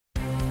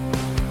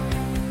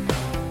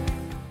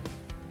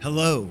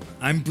Hello,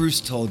 I'm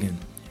Bruce Tolgan,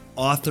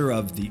 author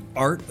of The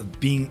Art of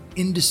Being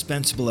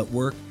Indispensable at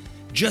Work,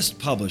 just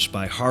published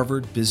by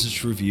Harvard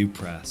Business Review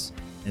Press.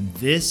 And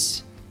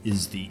this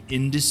is The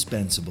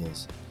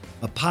Indispensables,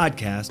 a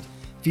podcast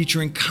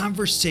featuring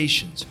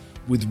conversations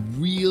with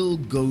real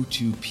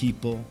go-to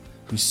people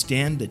who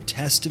stand the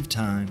test of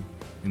time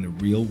in the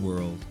real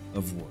world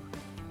of work.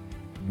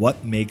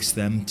 What makes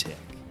them tick?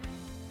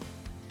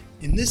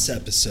 In this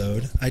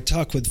episode, I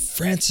talk with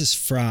Frances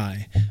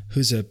Frei,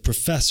 who's a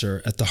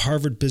professor at the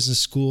Harvard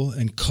Business School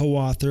and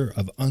co-author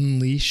of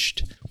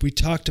Unleashed. We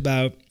talked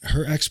about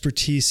her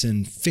expertise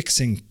in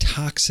fixing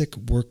toxic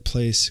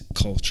workplace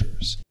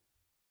cultures.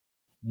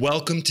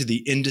 Welcome to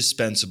The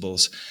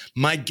Indispensables.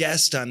 My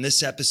guest on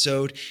this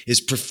episode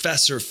is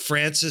Professor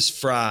Frances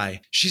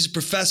Frei. She's a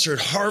professor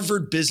at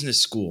Harvard Business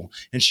School,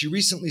 and she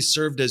recently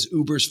served as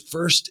Uber's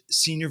first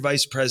Senior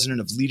Vice President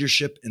of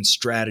Leadership and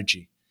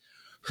Strategy.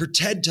 Her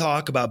TED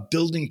Talk about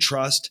building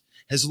trust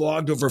has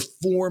logged over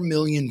 4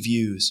 million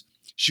views.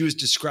 She was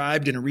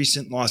described in a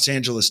recent Los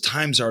Angeles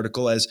Times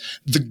article as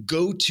the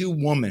go-to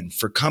woman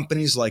for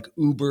companies like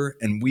Uber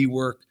and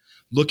WeWork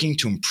looking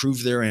to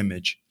improve their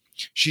image.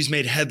 She's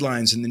made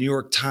headlines in the New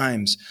York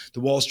Times, the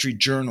Wall Street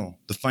Journal,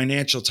 the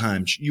Financial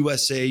Times,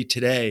 USA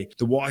Today,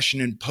 the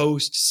Washington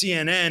Post,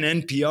 CNN,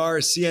 NPR,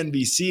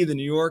 CNBC, the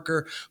New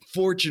Yorker,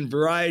 Fortune,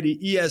 Variety,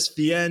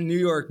 ESPN, New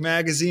York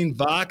Magazine,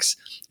 Vox,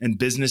 and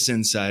Business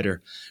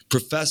Insider.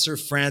 Professor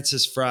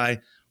Frances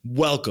Frei,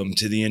 welcome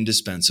to The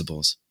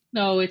Indispensables.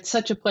 No, it's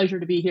such a pleasure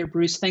to be here,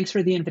 Bruce. Thanks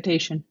for the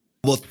invitation.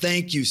 Well,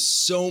 thank you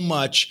so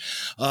much.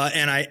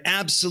 And I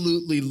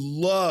absolutely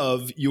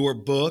love your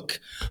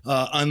book,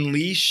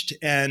 Unleashed.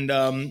 And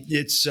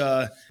it's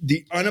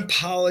the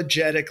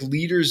unapologetic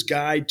leader's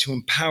guide to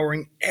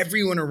empowering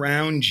everyone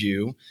around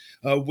you,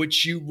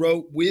 which you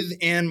wrote with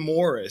Ann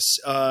Morris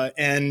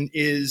and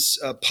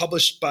is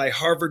published by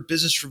Harvard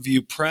Business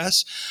Review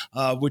Press,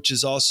 which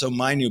is also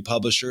my new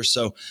publisher.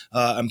 So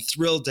I'm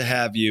thrilled to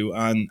have you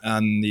on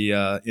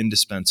the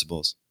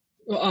Indispensables.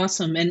 Well,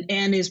 awesome. And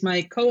Anne is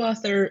my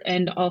co-author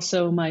and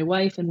also my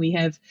wife, and we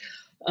have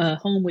a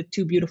home with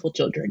 2 beautiful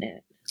children in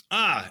it.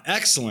 Ah,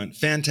 excellent.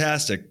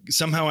 Fantastic.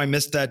 Somehow I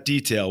missed that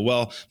detail.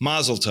 Well,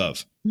 mazel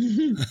tov.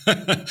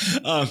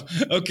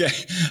 Okay.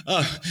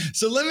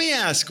 So let me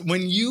ask,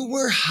 when you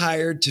were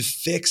hired to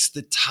fix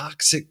the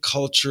toxic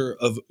culture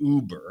of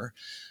Uber,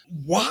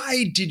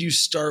 why did you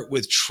start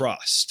with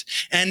trust?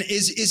 And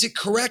is it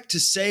correct to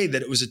say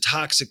that it was a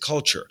toxic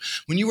culture?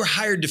 When you were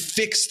hired to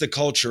fix the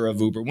culture of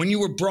Uber, when you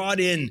were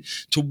brought in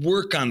to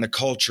work on the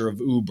culture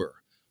of Uber,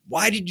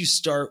 why did you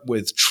start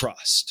with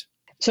trust?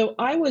 So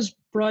I was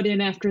brought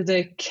in after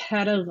the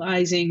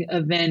catalyzing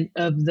event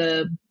of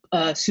the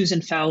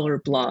Susan Fowler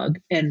blog.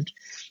 And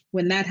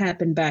when that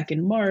happened back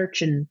in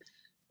March, and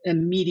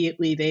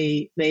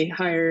immediately they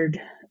hired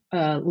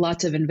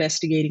lots of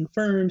investigating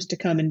firms to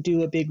come and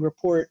do a big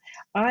report.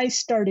 I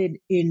started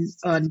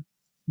on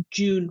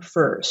June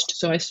 1st.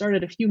 So I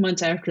started a few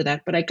months after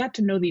that, but I got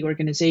to know the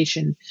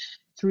organization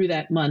through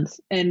that month.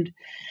 And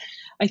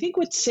I think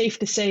what's safe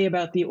to say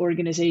about the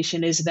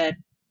organization is that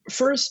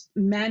first,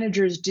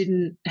 managers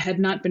had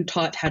not been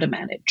taught how to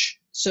manage.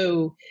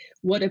 So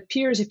what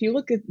appears, if you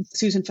look at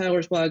Susan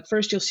Fowler's blog,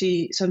 first you'll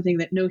see something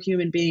that no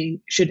human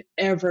being should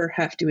ever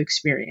have to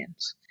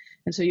experience.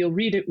 And so you'll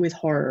read it with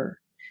horror.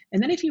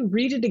 And then if you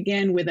read it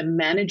again with a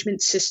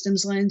management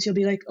systems lens, you'll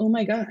be like, oh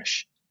my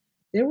gosh,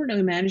 there were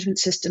no management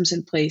systems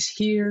in place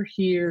here,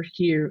 here,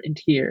 here, and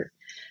here.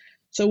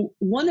 So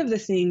one of the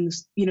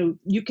things,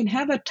 you can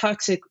have a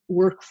toxic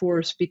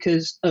workforce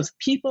because of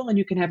people, and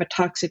you can have a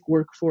toxic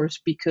workforce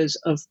because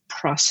of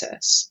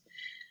process.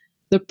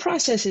 The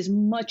process is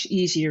much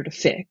easier to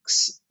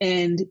fix.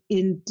 And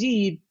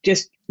indeed,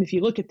 just if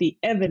you look at the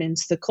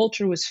evidence, the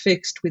culture was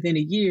fixed within a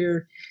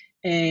year.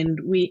 And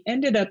we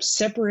ended up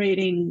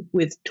separating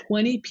with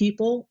 20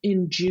 people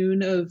in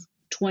June of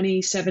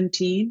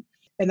 2017,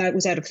 and that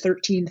was out of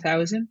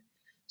 13,000.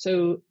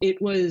 So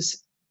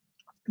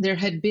there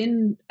had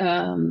been,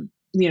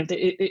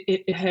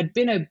 it had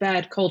been a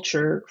bad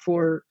culture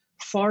for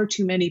far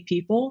too many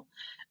people,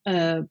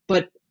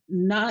 but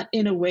not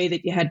in a way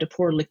that you had to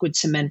pour liquid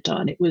cement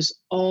on. It was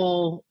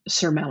all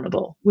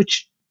surmountable,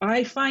 which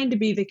I find to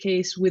be the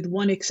case with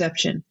one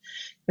exception.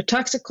 A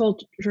toxic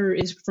culture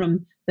is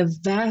from the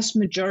vast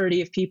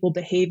majority of people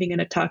behaving in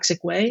a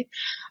toxic way.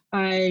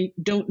 I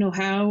don't know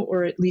how,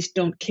 or at least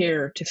don't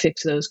care to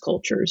fix those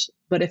cultures.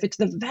 But if it's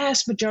the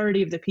vast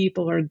majority of the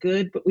people are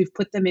good, but we've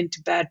put them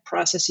into bad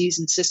processes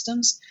and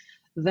systems,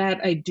 that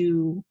I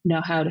do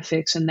know how to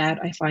fix, and that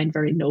I find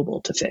very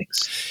noble to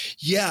fix.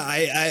 Yeah,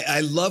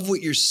 I love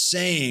what you're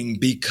saying,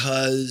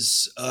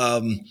 because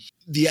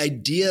the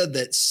idea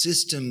that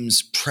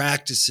systems,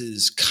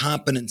 practices,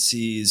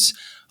 competencies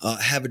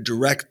have a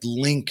direct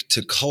link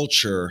to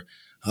culture,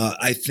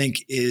 I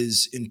think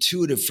is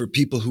intuitive for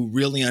people who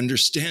really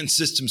understand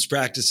systems,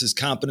 practices,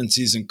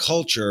 competencies, and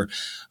culture,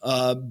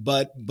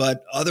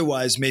 but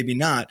otherwise maybe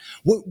not.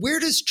 Where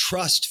does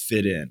trust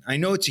fit in? I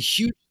know it's a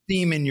huge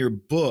theme in your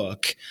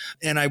book.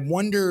 And I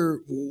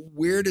wonder,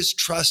 where does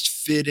trust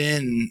fit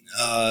in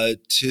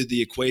to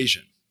the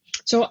equation?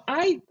 So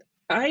I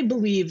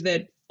believe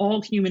that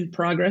all human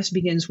progress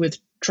begins with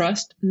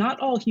trust, not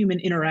all human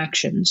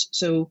interactions.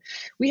 So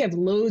we have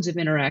loads of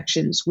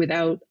interactions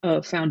without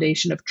a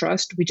foundation of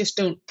trust. We just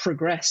don't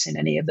progress in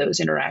any of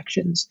those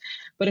interactions.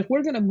 But if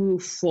we're going to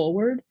move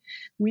forward,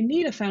 we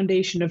need a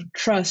foundation of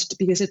trust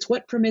because it's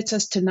what permits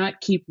us to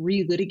not keep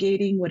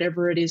relitigating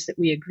whatever it is that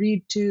we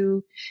agreed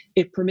to.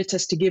 It permits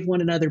us to give one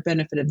another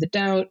benefit of the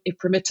doubt. It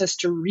permits us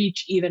to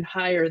reach even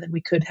higher than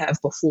we could have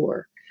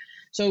before.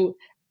 So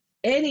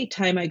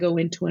anytime I go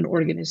into an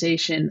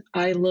organization,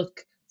 I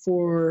look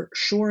for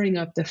shoring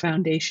up the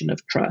foundation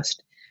of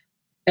trust.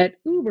 At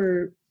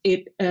Uber,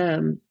 it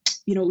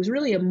was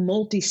really a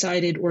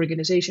multi-sided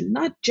organization,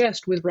 not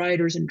just with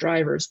riders and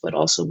drivers, but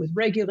also with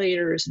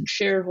regulators and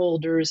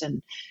shareholders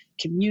and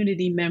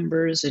community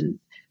members and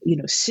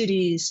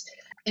cities.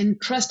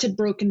 And trust had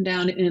broken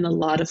down in a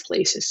lot of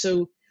places.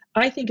 So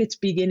I think it's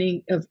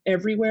beginning of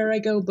everywhere I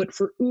go, but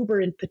for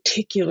Uber in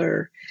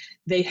particular,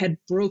 they had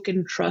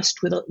broken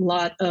trust with a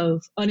lot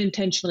of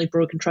unintentionally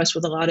broken trust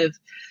with a lot of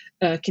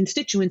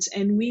constituents,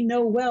 and we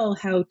know well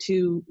how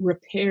to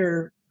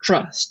repair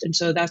trust. And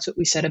so that's what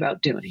we set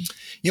about doing.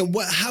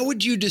 How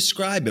would you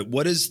describe it?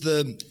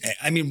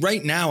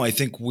 Right now, I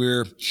think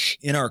we're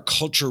in our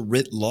culture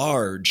writ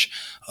large.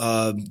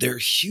 There are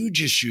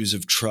huge issues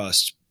of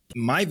trust.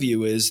 My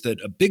view is that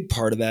a big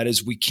part of that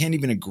is we can't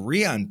even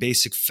agree on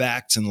basic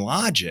facts and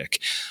logic.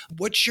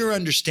 What's your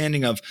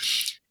understanding of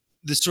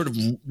the sort of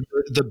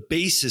the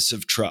basis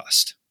of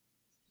trust?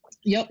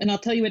 Yep. And I'll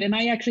tell you what, and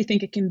I actually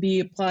think it can be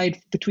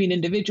applied between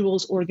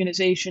individuals,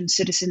 organizations,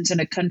 citizens in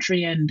a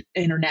country and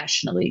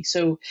internationally.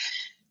 So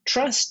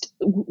trust,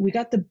 we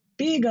got the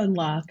big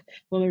unlock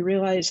when we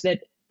realized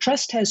that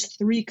trust has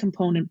three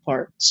component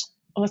parts: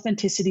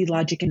 authenticity,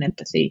 logic, and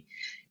empathy.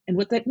 And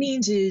what that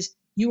means is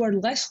you are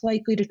less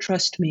likely to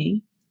trust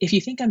me if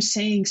you think I'm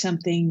saying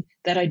something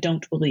that I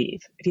don't believe,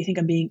 if you think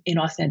I'm being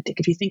inauthentic,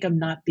 if you think I'm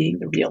not being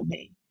the real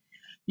me.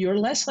 You're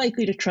less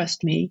likely to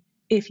trust me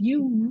if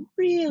you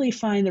really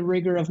find the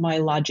rigor of my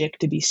logic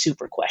to be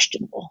super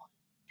questionable.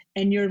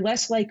 And you're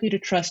less likely to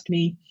trust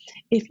me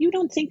if you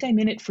don't think I'm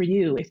in it for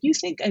you, if you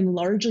think I'm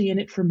largely in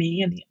it for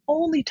me, and the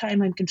only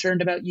time I'm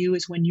concerned about you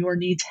is when your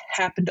needs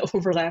happen to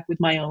overlap with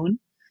my own.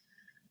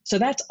 So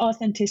that's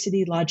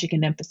authenticity, logic,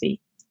 and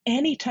empathy.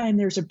 Anytime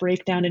there's a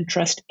breakdown in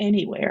trust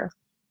anywhere,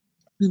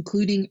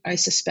 including, I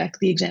suspect,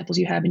 the examples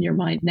you have in your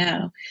mind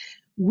now,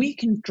 we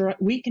can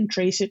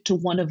trace it to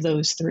one of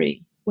those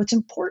three. What's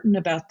important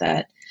about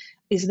that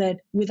is that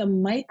with a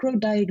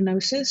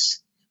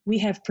micro-diagnosis, we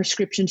have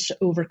prescriptions to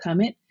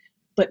overcome it.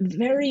 But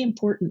very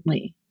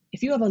importantly,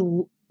 if you have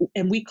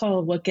and we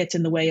call what gets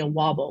in the way a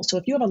wobble. So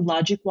if you have a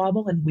logic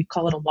wobble, and we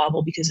call it a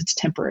wobble because it's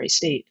temporary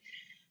state,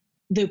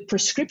 the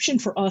prescription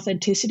for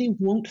authenticity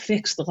won't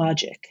fix the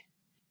logic.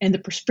 And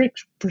the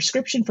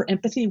prescription for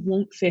empathy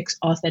won't fix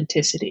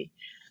authenticity.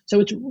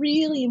 So it's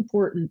really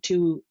important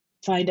to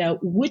find out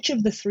which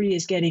of the three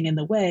is getting in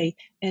the way,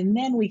 and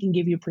then we can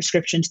give you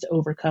prescriptions to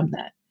overcome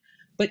that.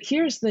 But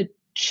here's the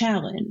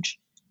challenge.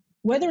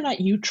 Whether or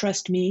not you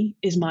trust me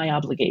is my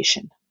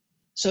obligation.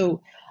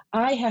 So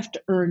I have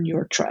to earn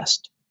your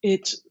trust.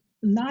 It's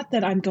not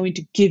that I'm going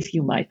to give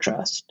you my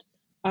trust.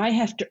 I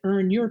have to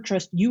earn your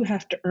trust. You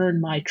have to earn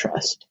my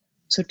trust.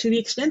 So to the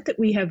extent that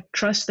we have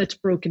trust that's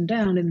broken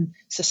down in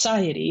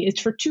society,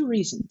 it's for two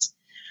reasons.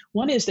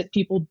 One is that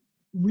people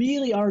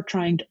really are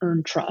trying to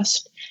earn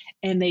trust,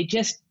 and they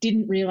just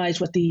didn't realize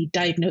what the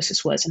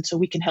diagnosis was, and so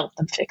we can help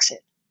them fix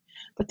it.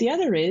 But the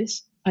other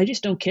is, I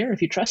just don't care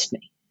if you trust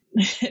me.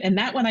 And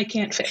that one I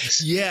can't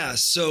fix. Yeah.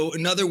 So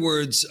in other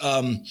words,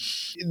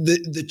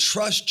 the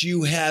trust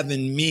you have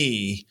in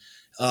me,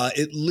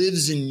 it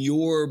lives in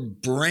your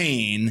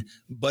brain,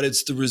 but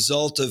it's the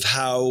result of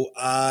how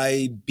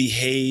I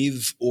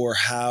behave or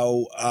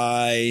how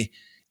I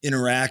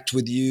interact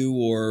with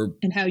you,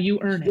 and how you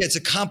earn it. Yeah, it's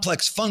a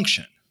complex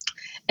function.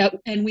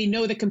 And we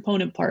know the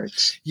component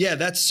parts. Yeah,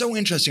 that's so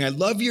interesting. I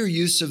love your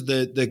use of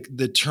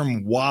the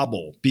term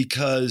wobble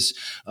because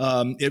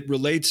it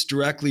relates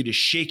directly to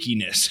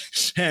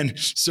shakiness. And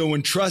so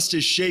when trust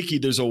is shaky,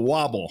 there's a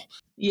wobble.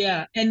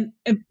 Yeah,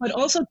 but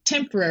also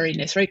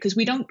temporariness, right? Because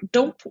we don't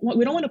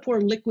want to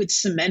pour liquid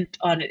cement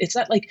on it. It's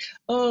not like,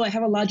 oh, I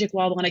have a logic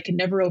wobble and I can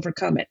never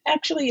overcome it.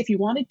 Actually, if you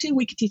wanted to,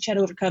 we could teach how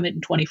to overcome it in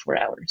 24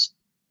 hours.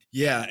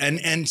 Yeah.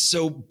 And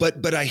so,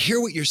 but I hear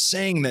what you're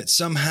saying, that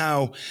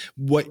somehow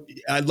what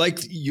I like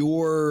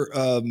your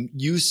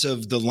use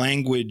of the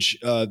language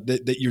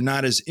that you're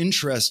not as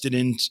interested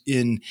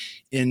in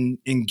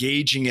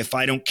engaging if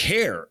I don't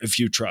care if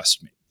you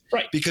trust me.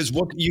 Right. Because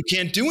you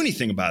can't do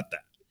anything about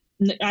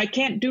that. I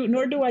can't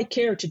nor do I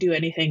care to do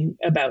anything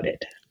about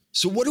it.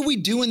 So what do we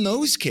do in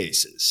those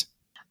cases?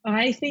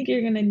 I think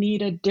you're going to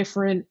need a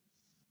different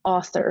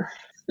author.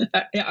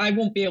 I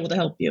won't be able to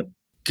help you.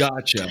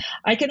 Gotcha.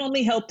 I can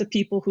only help the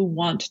people who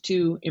want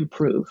to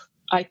improve.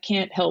 I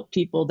can't help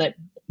people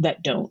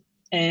that don't.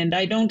 and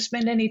I don't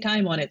spend any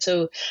time on it.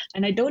 So,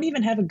 and I don't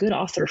even have a good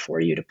author for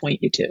you to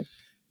point you to.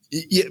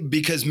 Yeah,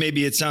 because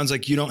maybe it sounds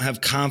like you don't have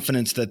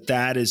confidence that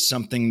that is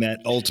something that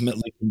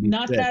ultimately can be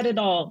Not fixed. that at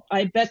all.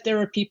 I bet there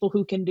are people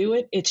who can do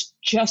it. It's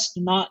just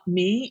not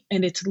me.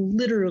 And it's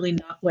literally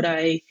not what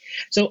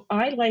so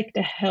I like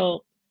to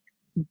help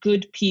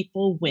good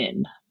people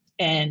win.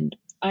 And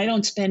I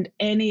don't spend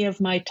any of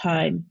my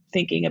time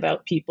thinking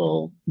about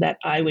people that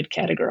I would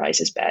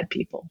categorize as bad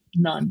people.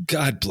 None.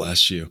 God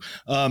bless you.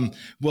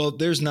 Well,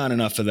 there's not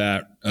enough of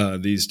that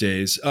these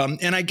days.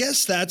 And I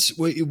guess that's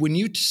when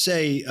you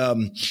say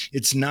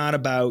it's not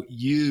about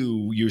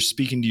you, you're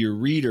speaking to your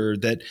reader,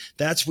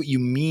 that's what you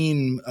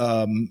mean.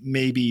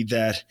 Maybe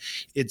that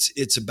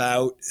it's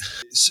about,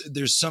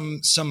 there's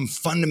some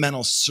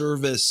fundamental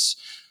service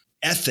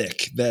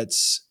ethic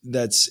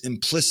that's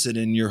implicit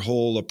in your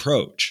whole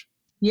approach.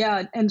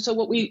 Yeah. And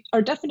so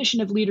our definition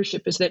of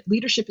leadership is that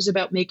leadership is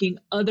about making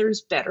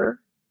others better,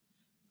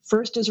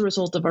 first as a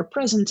result of our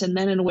presence and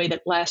then in a way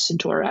that lasts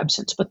into our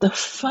absence. But the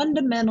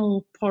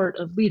fundamental part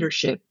of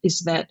leadership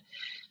is that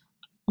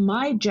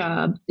my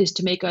job is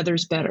to make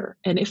others better.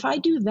 And if I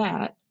do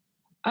that,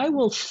 I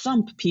will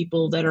thump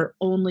people that are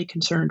only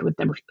concerned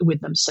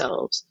with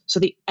themselves. So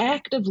the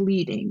act of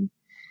leading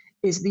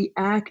is the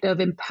act of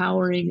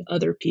empowering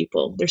other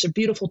people. There's a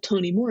beautiful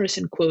Toni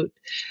Morrison quote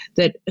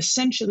that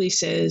essentially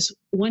says,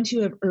 once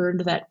you have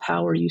earned that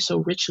power you so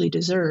richly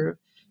deserve,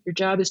 your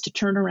job is to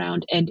turn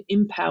around and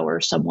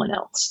empower someone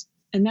else.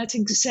 And that's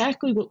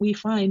exactly what we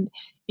find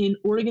in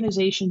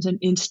organizations and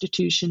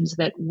institutions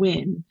that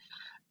win.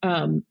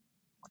 Now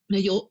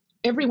you'll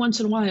every once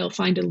in a while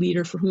find a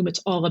leader for whom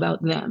it's all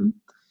about them,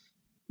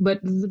 but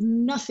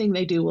nothing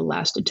they do will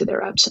last into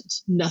their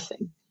absence.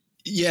 Nothing.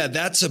 Yeah,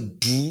 that's a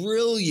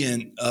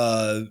brilliant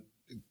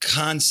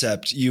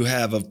concept you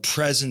have of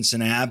presence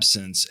and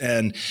absence.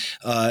 And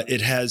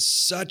it has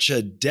such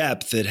a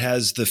depth. It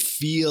has the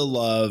feel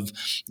of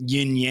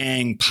yin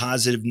yang,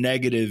 positive,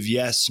 negative,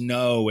 yes,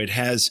 no. It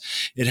has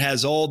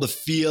all the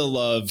feel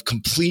of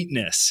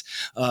completeness,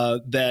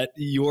 that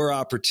your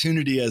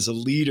opportunity as a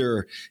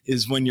leader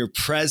is when you're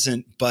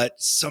present, but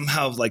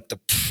somehow like the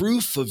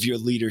proof of your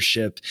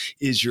leadership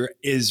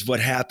is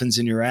what happens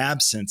in your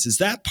absence. Is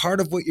that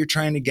part of what you're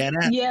trying to get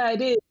at? Yeah,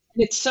 it is.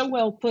 It's so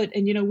well put.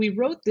 And, we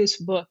wrote this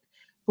book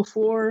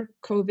before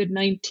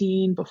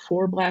COVID-19,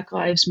 before Black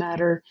Lives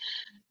Matter.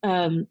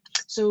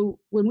 So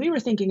when we were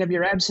thinking of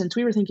your absence,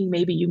 we were thinking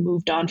maybe you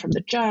moved on from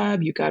the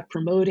job, you got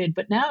promoted,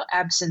 but now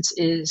absence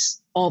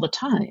is all the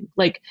time.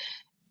 Like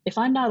if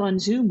I'm not on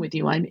Zoom with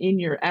you, I'm in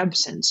your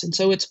absence. And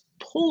so it's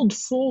pulled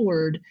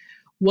forward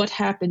what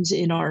happens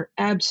in our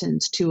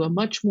absence to a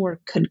much more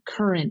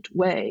concurrent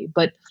way.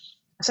 But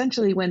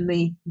essentially, when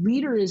the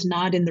leader is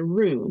not in the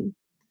room,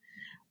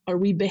 are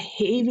we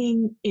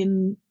behaving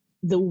in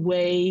the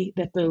way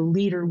that the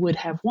leader would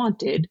have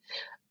wanted?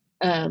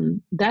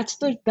 That's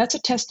a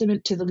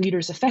testament to the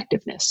leader's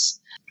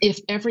effectiveness. If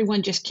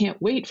everyone just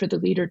can't wait for the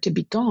leader to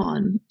be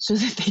gone so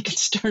that they can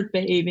start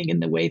behaving in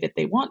the way that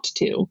they want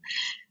to,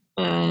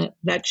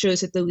 that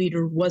shows that the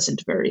leader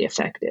wasn't very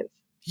effective.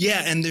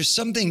 Yeah. And there's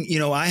something,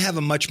 I have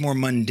a much more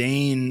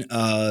mundane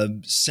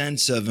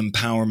sense of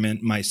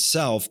empowerment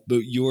myself, but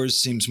yours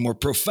seems more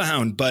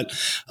profound. But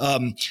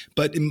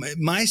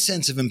my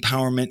sense of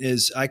empowerment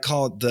is, I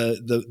call it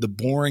the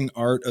boring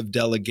art of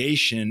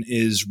delegation,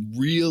 is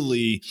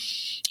really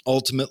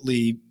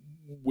ultimately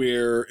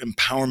where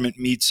empowerment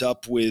meets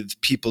up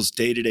with people's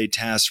day-to-day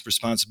tasks,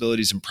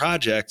 responsibilities, and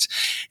projects.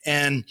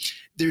 And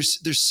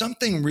there's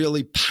something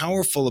really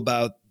powerful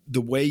about the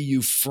way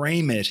you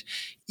frame it,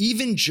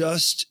 even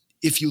just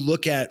if you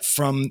look at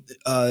from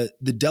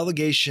the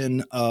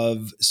delegation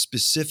of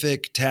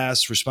specific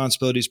tasks,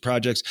 responsibilities,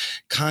 projects,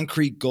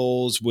 concrete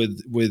goals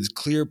with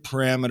clear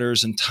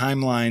parameters and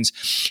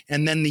timelines,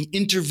 and then the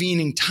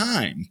intervening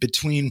time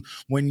between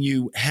when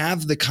you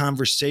have the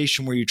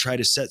conversation where you try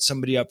to set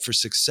somebody up for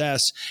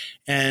success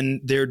and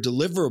their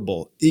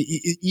deliverable.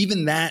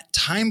 Even that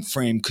time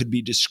frame could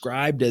be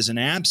described as an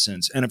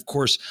absence. And of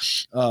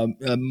course,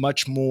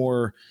 much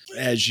more,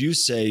 as you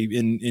say,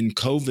 in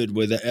COVID,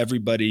 with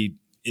everybody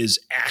is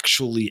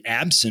actually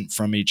absent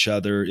from each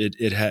other,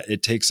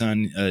 it takes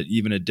on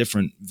even a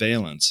different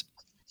valence.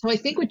 So I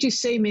think what you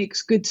say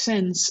makes good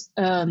sense.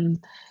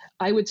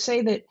 I would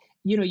say that,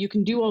 you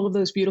can do all of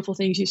those beautiful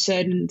things you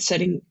said in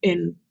setting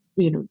in,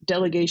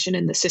 delegation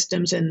and the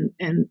systems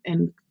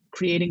and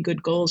creating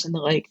good goals and the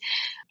like.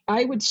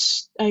 I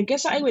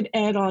guess I would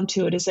add on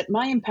to it is that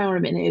my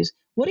empowerment is,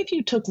 what if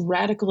you took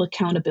radical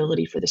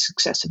accountability for the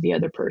success of the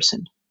other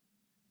person?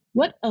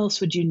 What else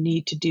would you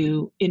need to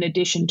do in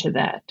addition to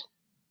that?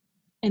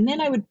 And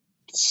then I would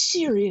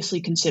seriously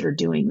consider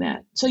doing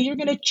that. So you're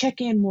going to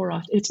check in more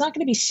often. It's not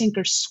going to be sink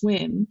or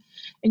swim.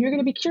 And you're going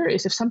to be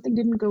curious. If something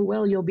didn't go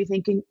well, you'll be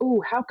thinking,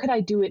 oh, how could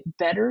I do it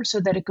better so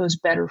that it goes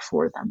better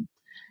for them?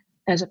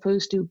 As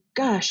opposed to,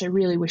 gosh, I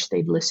really wish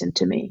they'd listen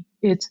to me.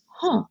 It's,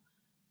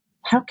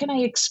 how can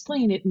I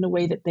explain it in a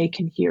way that they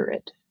can hear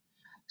it?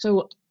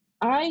 So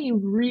I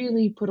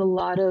really put a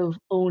lot of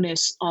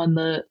onus on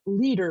the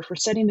leader for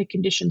setting the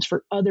conditions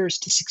for others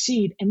to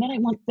succeed. And then I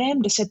want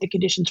them to set the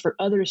conditions for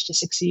others to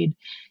succeed.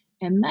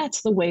 And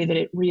that's the way that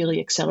it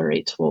really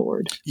accelerates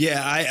forward.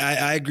 Yeah,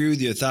 I agree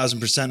with you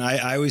 1,000%.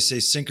 I always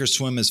say sink or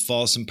swim is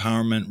false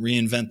empowerment,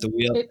 reinvent the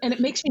wheel. And it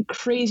makes me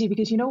crazy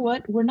because you know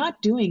what? We're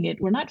not doing it.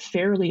 We're not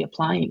fairly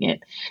applying it.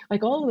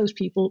 Like all of those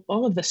people,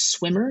 all of the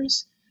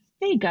swimmers,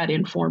 they got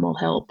informal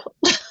help.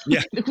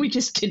 Yeah. We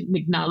just didn't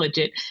acknowledge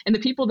it. And the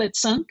people that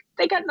sunk,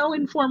 they got no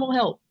informal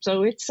help.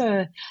 So it's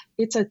a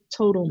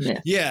total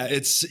myth. Yeah,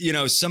 it's,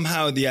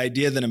 somehow the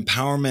idea that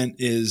empowerment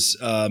is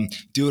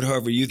do it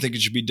however you think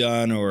it should be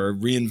done, or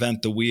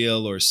reinvent the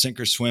wheel, or sink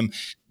or swim.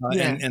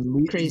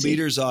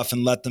 Leaders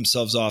often let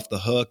themselves off the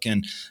hook.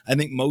 And I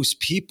think most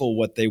people,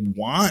 what they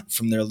want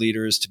from their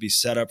leader is to be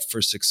set up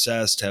for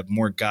success, to have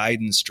more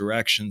guidance,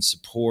 direction,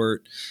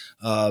 support.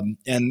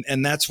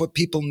 And that's what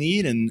people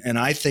need. And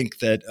I think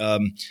that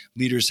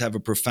leaders have a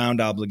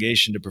profound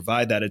obligation to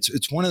provide that.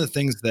 It's one of the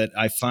things that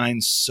I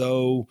find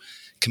so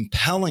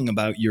compelling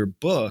about your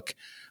book,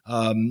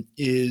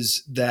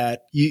 is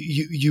that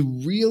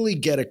you really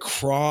get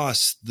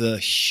across the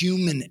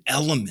human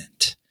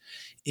element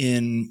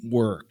in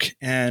work.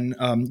 And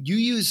you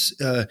use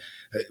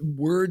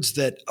words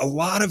that a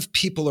lot of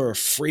people are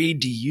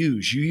afraid to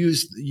use. You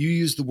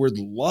use the word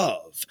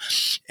love.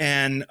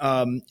 And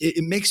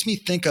it makes me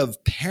think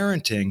of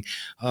parenting,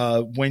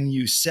 when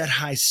you set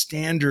high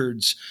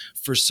standards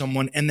for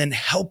someone and then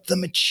help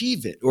them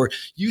achieve it. Or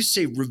you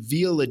say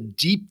reveal a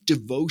deep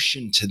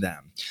devotion to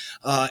them.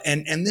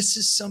 And this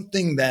is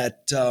something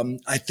that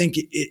I think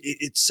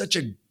it's such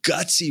a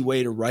gutsy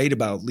way to write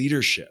about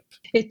leadership.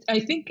 I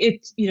think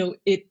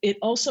it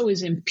also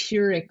is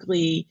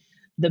empirically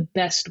the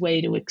best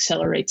way to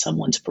accelerate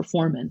someone's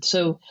performance.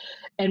 So,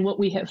 and what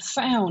we have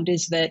found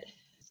is that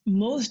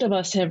most of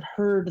us have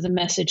heard the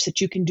message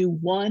that you can do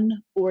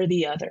one or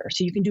the other.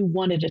 So you can do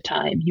one at a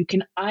time. You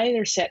can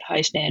either set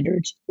high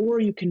standards or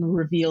you can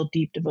reveal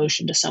deep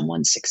devotion to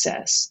someone's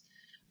success.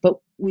 But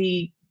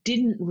we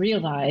didn't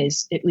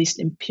realize, at least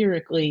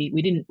empirically,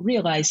 we didn't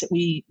realize that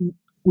we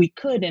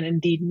could and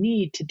indeed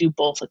need to do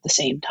both at the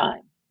same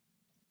time.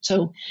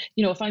 So,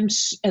 if I'm,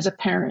 as a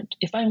parent,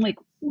 if I'm like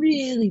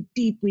really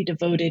deeply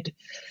devoted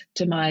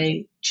to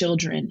my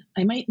children,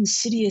 I might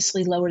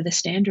insidiously lower the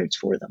standards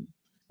for them.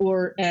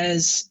 Or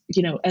as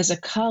a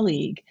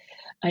colleague,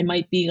 I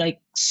might be like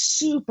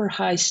super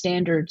high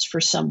standards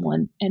for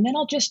someone, and then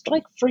I'll just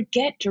like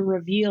forget to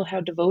reveal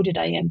how devoted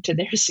I am to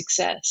their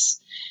success.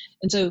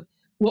 And so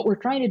what we're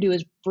trying to do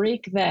is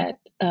break that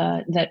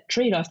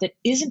trade-off that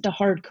isn't a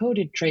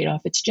hard-coded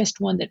trade-off. It's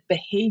just one that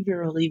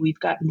behaviorally we've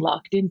gotten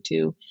locked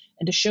into,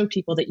 and to show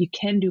people that you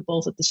can do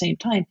both at the same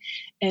time.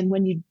 And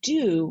when you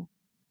do,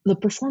 the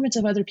performance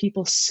of other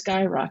people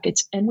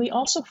skyrockets. And we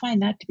also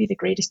find that to be the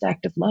greatest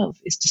act of love,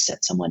 is to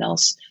set someone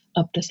else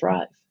up to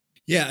thrive.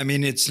 Yeah, I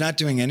mean, it's not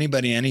doing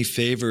anybody any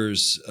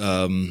favors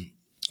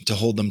to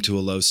hold them to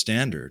a low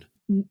standard.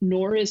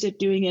 Nor is it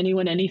doing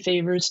anyone any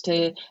favors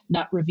to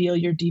not reveal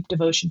your deep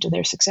devotion to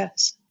their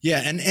success.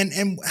 Yeah,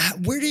 and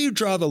where do you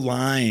draw the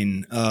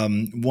line?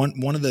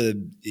 One of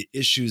the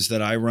issues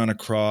that I run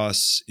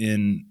across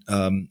in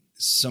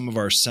some of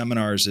our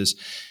seminars is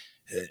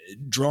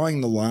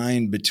drawing the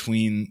line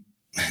between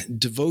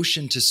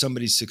devotion to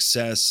somebody's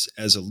success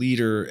as a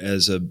leader,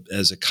 as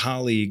a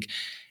colleague,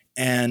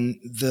 and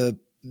the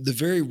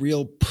very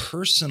real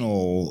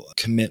personal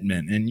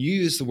commitment. And you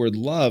use the word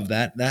love,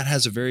 that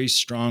has a very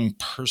strong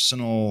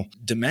personal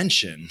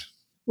dimension.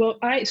 Well,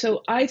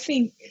 I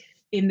think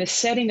in the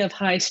setting of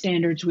high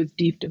standards with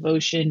deep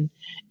devotion,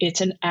 it's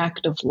an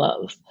act of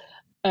love.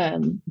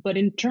 But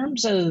in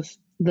terms of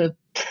the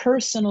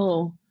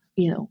personal,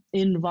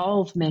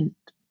 involvement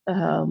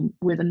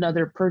with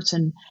another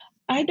person,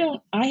 I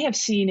have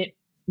seen it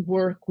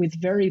work with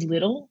very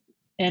little,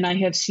 and I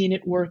have seen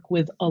it work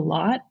with a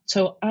lot.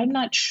 So I'm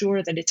not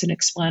sure that it's an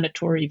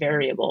explanatory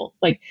variable.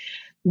 I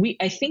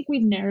think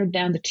we've narrowed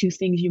down the two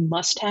things you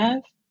must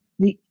have.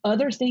 The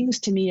other things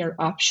to me are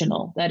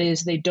optional. That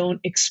is, they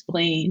don't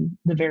explain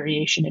the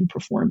variation in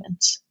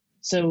performance.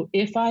 So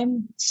if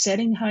I'm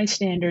setting high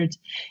standards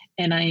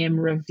and I am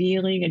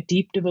revealing a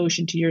deep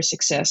devotion to your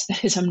success,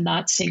 that is, I'm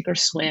not sink or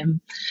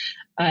swim.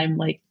 I'm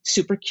like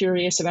super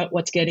curious about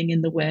what's getting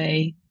in the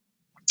way.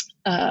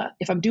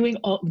 If I'm doing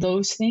all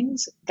those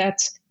things,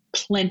 that's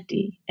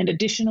plenty. And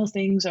additional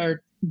things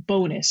are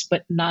bonus,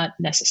 but not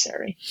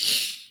necessary.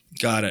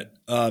 Got it.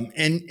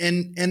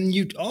 And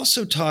you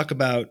also talk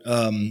about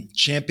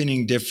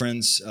championing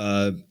difference,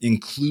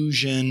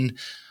 inclusion,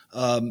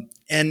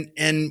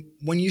 and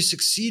when you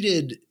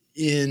succeeded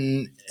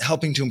in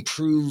helping to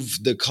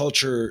improve the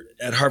culture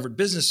at Harvard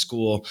Business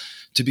School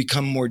to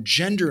become more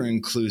gender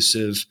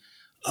inclusive,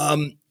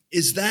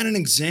 is that an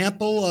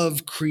example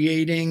of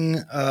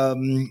creating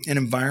an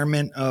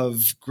environment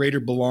of greater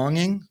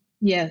belonging?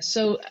 Yeah.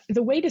 So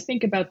the way to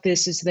think about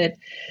this is that,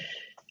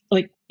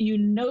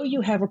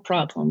 you have a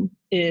problem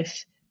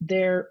if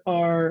there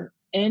are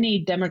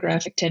any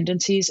demographic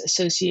tendencies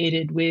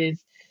associated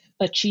with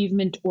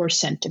achievement or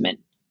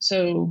sentiment.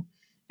 So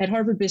at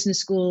Harvard Business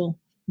School,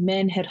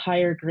 men had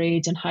higher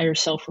grades and higher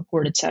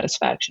self-reported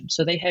satisfaction.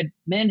 So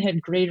men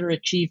had greater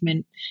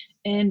achievement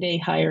and a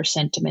higher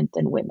sentiment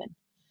than women.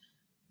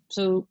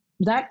 So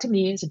that to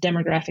me is a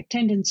demographic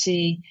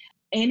tendency.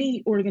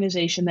 Any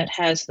organization that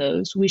has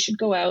those, we should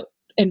go out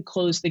and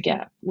close the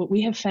gap. What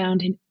we have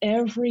found in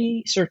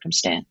every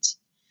circumstance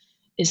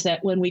is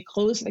that when we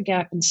close the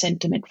gap in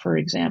sentiment, for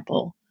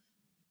example,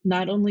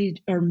 not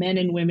only are men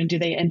and women, do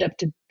they end up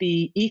to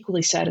be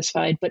equally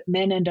satisfied, but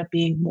men end up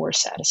being more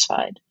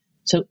satisfied.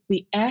 So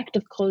the act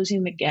of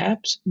closing the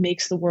gaps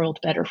makes the world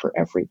better for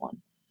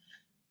everyone.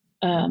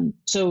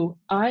 So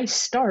I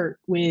start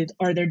with,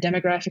 are there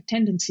demographic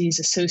tendencies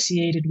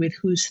associated with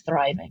who's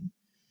thriving?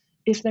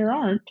 If there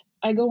aren't,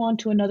 I go on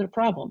to another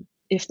problem.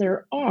 If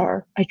there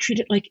are, I treat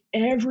it like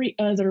every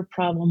other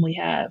problem we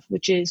have,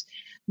 which is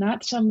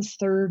not some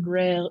third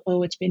rail,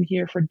 oh, it's been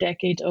here for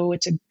decades, oh,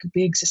 it's a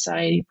big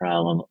society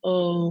problem,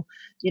 oh,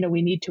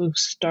 we need to have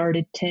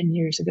started 10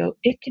 years ago.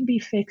 It can be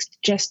fixed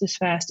just as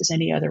fast as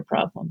any other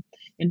problem.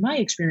 In my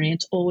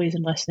experience, always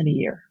in less than a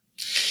year.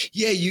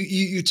 Yeah,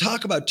 you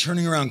talk about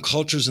turning around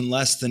cultures in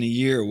less than a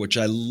year, which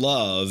I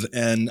love.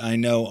 And I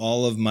know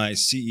all of my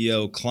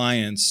CEO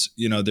clients,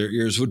 their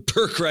ears would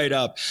perk right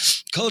up.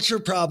 Culture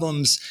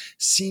problems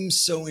seem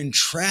so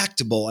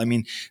intractable. I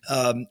mean,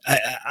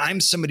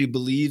 I'm somebody who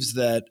believes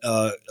that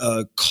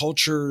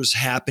cultures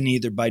happen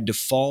either by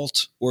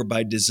default or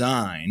by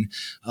design.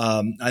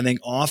 I think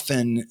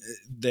often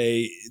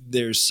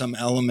there's some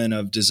element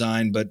of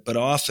design, but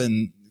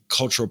often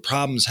cultural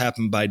problems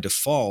happen by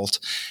default.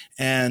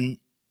 And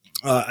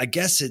I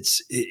guess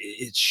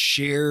it's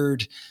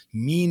shared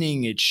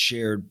meaning, it's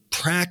shared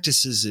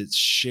practices, it's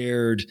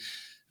shared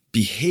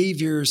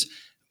behaviors.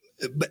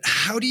 But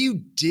how do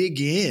you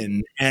dig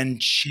in and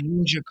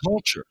change a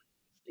culture?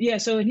 Yeah.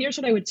 So, and here's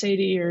what I would say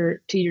to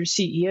your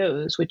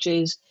CEOs, which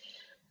is,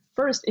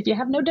 first, if you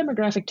have no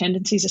demographic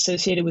tendencies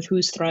associated with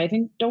who's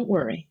thriving, don't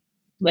worry.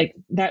 Like,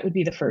 that would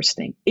be the first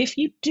thing. If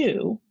you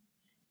do,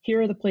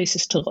 here are the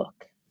places to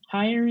look: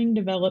 hiring,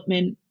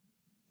 development,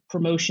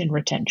 promotion,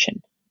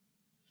 retention.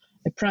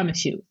 I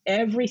promise you,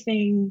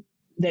 everything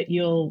that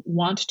you'll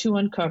want to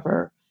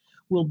uncover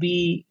will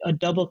be a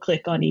double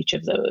click on each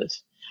of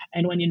those.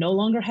 And when you no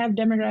longer have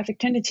demographic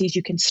tendencies,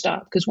 you can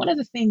stop. Because one of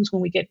the things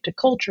when we get to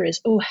culture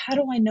is, oh, how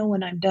do I know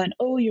when I'm done?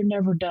 Oh, you're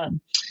never done.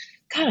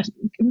 God,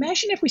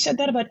 imagine if we said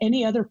that about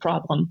any other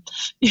problem.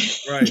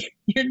 Right.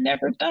 You're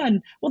never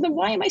done. Well, then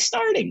why am I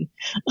starting?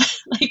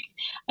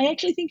 I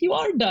actually think you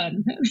are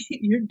done.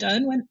 You're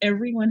done when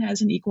everyone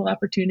has an equal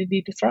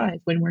opportunity to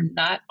thrive, when we're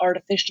not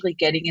artificially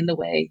getting in the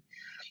way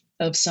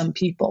of some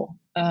people.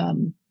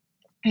 And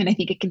I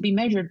think it can be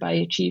measured by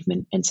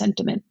achievement and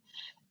sentiment.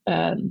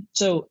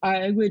 So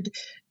I would,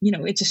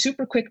 it's a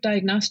super quick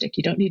diagnostic.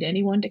 You don't need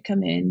anyone to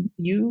come in.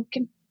 You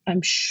can,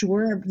 I'm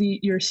sure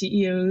your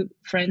CEO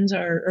friends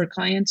or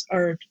clients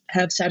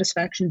have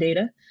satisfaction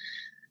data.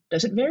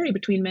 Does it vary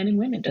between men and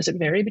women? Does it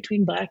vary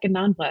between Black and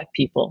non-Black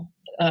people?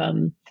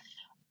 And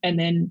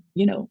then,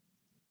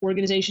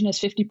 organization has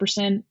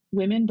 50%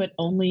 women, but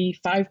only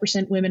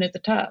 5% women at the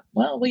top.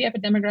 Well, we have a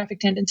demographic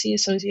tendency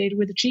associated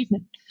with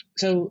achievement.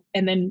 So,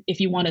 and then if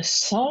you want to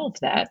solve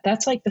that,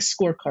 that's like the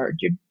scorecard.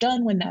 You're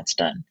done when that's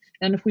done.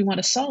 And if we want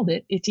to solve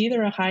it, it's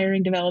either a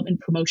hiring,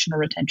 development, promotion, or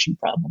retention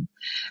problem.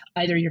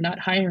 Either you're not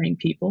hiring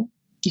people,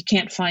 you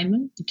can't find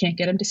them, you can't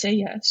get them to say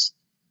yes.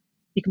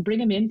 You can bring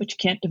them in, but you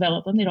can't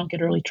develop them. They don't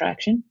get early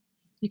traction.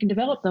 You can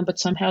develop them, but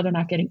somehow they're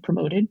not getting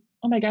promoted.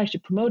 Oh my gosh, you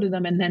promoted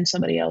them and then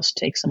somebody else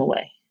takes them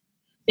away.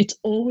 It's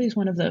always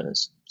one of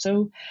those.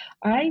 So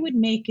I would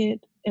make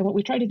it, and what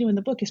we try to do in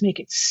the book is make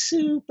it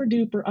super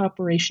duper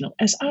operational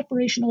as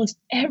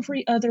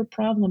every other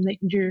problem that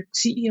your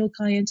CEO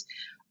clients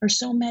are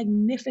so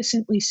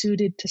magnificently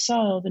suited to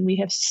solve. And we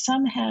have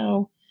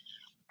somehow,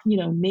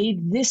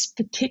 made this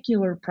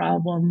particular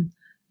problem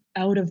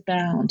out of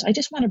bounds. I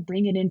just want to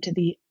bring it into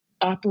the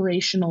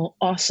operational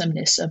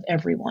awesomeness of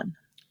everyone.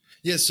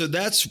 Yeah, so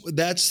that's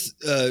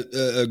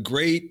a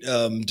great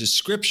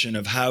description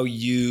of how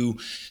you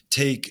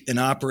take an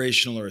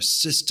operational or a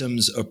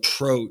systems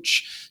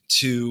approach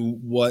to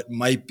what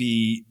might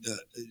be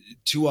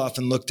too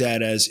often looked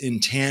at as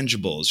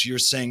intangibles. You're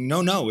saying,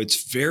 no,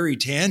 it's very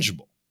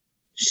tangible.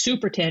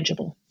 Super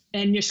tangible.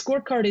 And your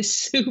scorecard is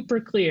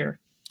super clear.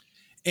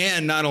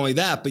 And not only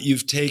that, but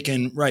you've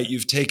taken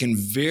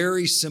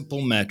very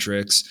simple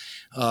metrics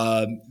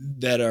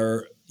that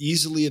are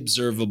easily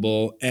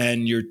observable,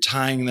 and you're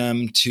tying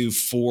them to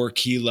 4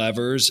 key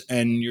levers,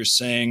 and you're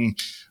saying,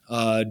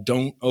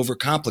 don't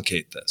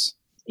overcomplicate this.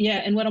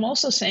 Yeah. And what I'm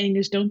also saying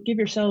is, don't give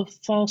yourself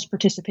false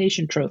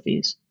participation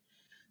trophies.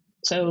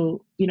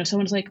 So,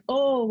 someone's like,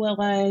 oh,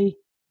 well, I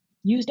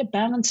used a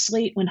balanced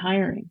slate when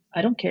hiring.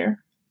 I don't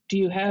care. Do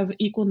you have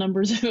equal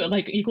numbers,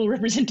 like equal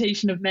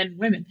representation of men and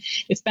women?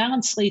 If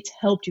balanced slates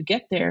helped you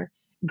get there,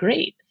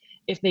 great.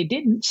 If they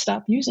didn't,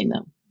 stop using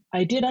them.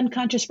 I did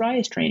unconscious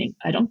bias training.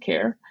 I don't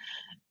care.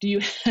 Do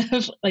you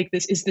have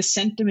this? Is the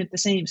sentiment the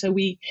same? So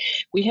we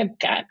have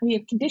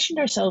conditioned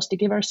ourselves to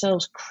give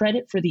ourselves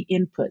credit for the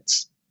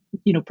inputs.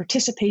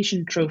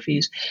 participation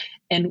trophies.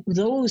 And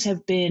those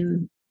have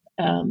been,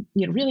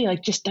 really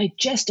like just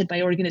digested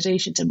by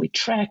organizations, and we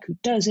track who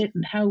does it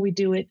and how we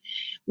do it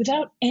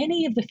without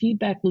any of the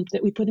feedback loop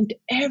that we put into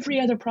every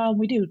other problem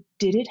we do.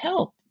 Did it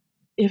help?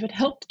 If it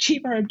helped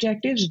achieve our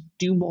objectives,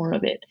 do more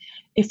of it.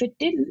 If it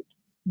didn't,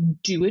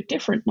 do it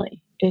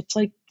differently. It's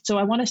like, so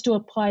I want us to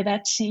apply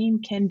that same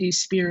can-do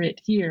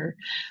spirit here,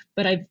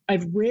 but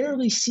I've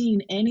rarely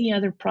seen any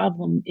other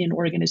problem in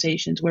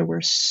organizations where we're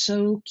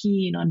so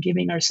keen on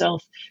giving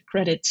ourselves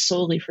credit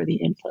solely for the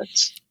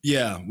inputs.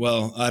 Yeah,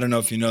 well, I don't know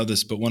if you know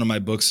this, but one of my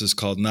books is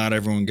called "Not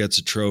Everyone Gets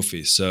a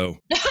Trophy." So,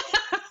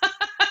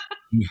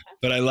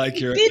 but I like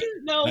your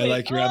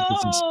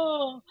emphasis.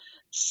 Oh,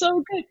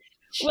 so good.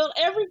 Well,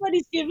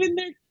 everybody's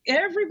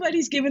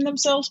given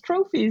themselves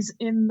trophies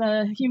in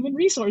the human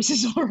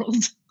resources world.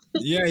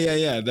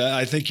 Yeah.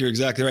 I think you're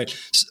exactly right.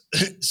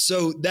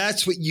 So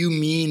that's what you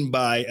mean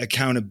by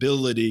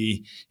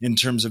accountability in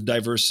terms of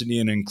diversity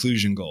and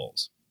inclusion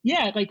goals.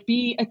 Yeah, like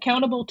be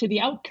accountable to the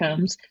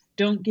outcomes.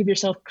 Don't give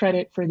yourself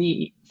credit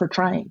for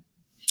trying.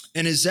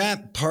 And is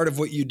that part of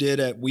what you did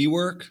at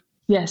WeWork?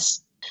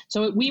 Yes.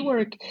 So at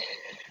WeWork,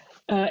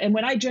 and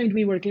when I joined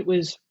WeWork, it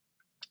was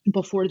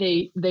before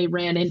they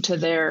ran into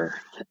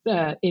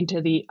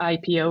into the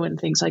IPO and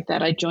things like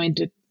that. I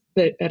joined it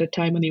at a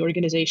time when the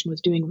organization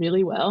was doing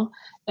really well,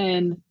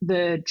 and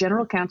the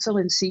general counsel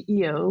and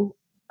CEO,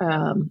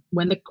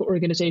 when the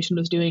organization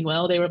was doing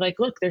well, they were like,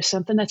 "Look, there's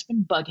something that's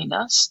been bugging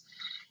us,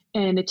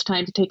 and it's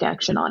time to take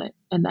action on it."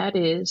 And that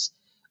is,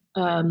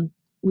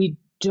 we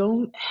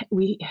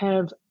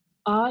have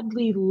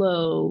oddly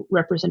low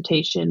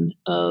representation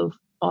of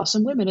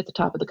awesome women at the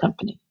top of the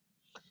company.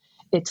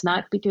 It's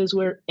not because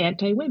we're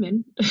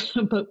anti-women,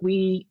 but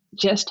we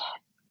just,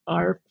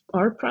 our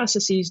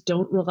processes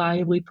don't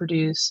reliably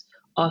produce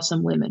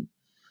awesome women.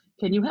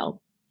 Can you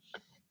help?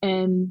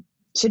 And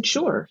said,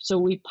 sure. So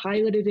we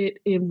piloted it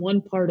in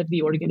one part of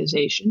the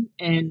organization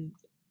and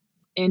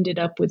ended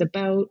up with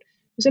about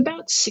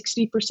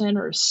 60%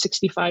 or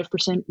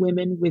 65%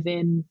 women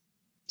within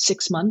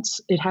 6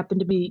 months. It happened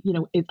to be,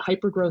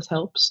 hypergrowth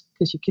helps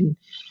because you can,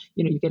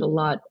 you get a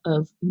lot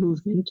of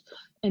movement.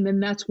 And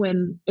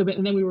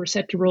then we were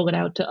set to roll it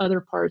out to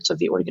other parts of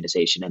the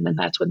organization. And then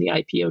that's when the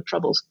IPO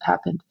troubles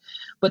happened.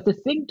 But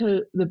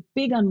the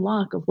big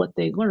unlock of what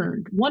they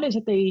learned, one is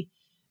that they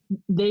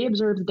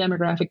observed the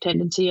demographic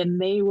tendency,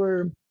 and they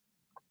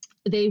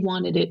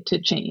wanted it to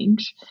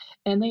change,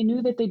 and they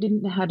knew that they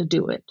didn't know how to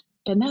do it.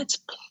 And that's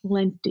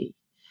plenty.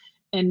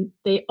 And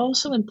they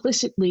also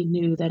implicitly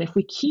knew that if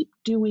we keep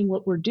doing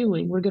what we're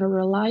doing, we're going to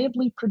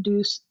reliably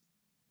produce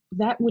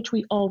that which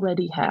we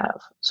already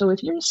have. So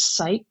if you're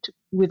psyched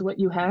with what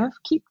you have,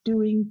 keep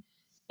doing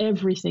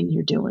everything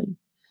you're doing.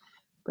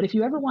 But if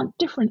you ever want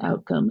different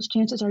outcomes,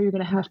 chances are you're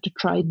going to have to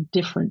try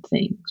different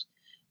things.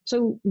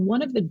 So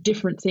one of the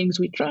different things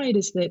we tried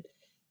is that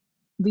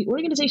the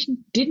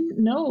organization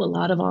didn't know a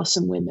lot of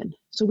awesome women.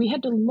 So we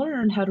had to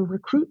learn how to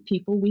recruit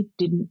people we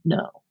didn't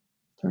know.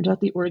 Turns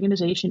out the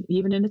organization,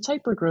 even in its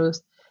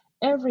hypergrowth,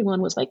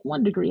 everyone was like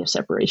 1 degree of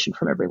separation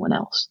from everyone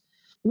else.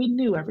 We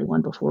knew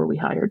everyone before we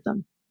hired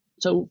them.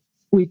 So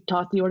we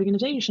taught the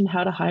organization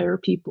how to hire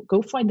people.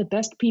 Go find the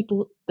best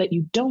people that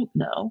you don't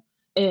know,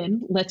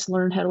 and let's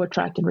learn how to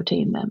attract and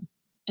retain them.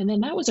 And then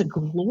that was a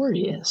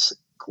glorious,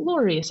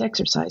 glorious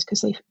exercise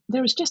because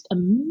there was just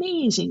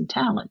amazing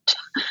talent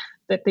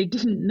that they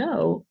didn't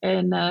know.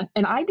 And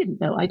I didn't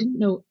know. I didn't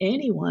know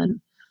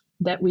anyone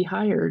that we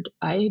hired.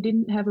 I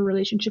didn't have a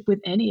relationship with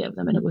any of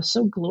them. And it was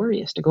so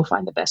glorious to go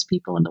find the best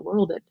people in the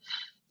world at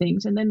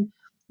things. And then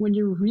when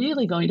you're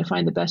really going to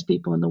find the best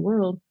people in the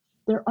world,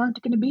 there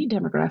aren't going to be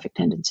demographic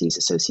tendencies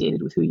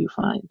associated with who you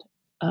find.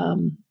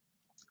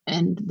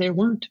 And there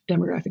weren't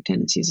demographic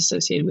tendencies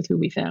associated with who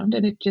we found.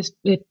 And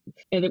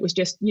it was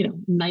just,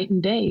 night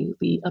and day,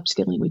 the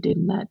upskilling we did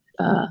in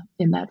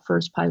that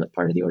first pilot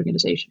part of the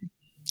organization.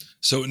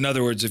 So in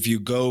other words, if you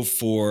go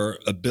for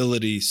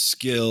ability,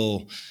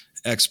 skill,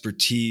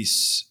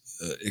 expertise,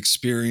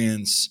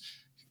 experience,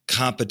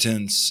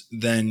 competence,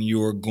 then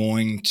you're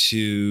going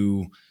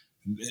to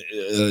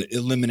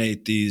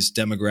eliminate these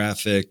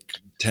demographic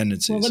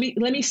tendencies. Well,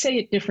 let me say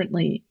it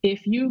differently.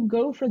 If you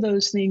go for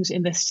those things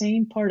in the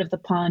same part of the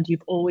pond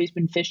you've always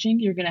been fishing,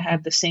 you're going to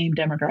have the same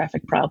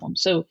demographic problem.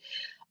 So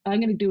I'm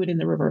going to do it in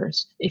the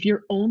reverse. If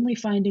you're only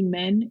finding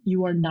men,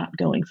 you are not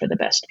going for the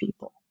best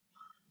people.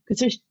 Because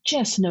there's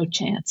just no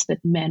chance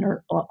that men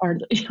are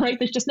right.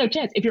 There's just no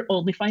chance. If you're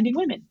only finding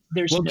women,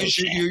 there's no chance.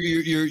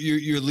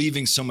 You're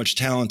leaving so much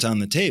talent on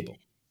the table.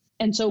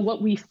 And so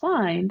what we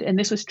find, and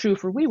this was true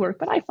for WeWork,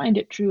 but I find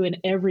it true in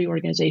every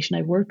organization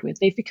I've worked with,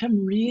 they've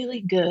become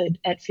really good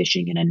at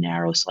fishing in a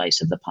narrow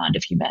slice of the pond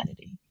of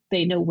humanity.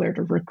 They know where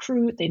to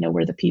recruit. They know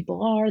where the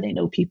people are. They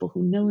know people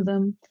who know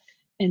them.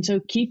 And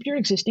so keep your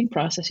existing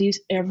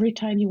processes every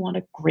time you want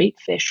a great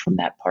fish from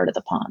that part of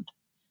the pond.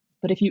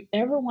 But if you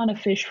ever want to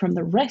fish from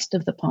the rest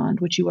of the pond,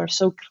 which you are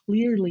so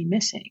clearly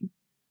missing,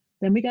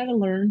 then we got to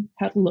learn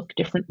how to look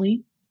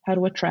differently, how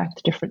to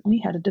attract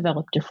differently, how to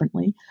develop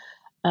differently.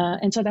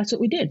 And so that's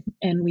what we did.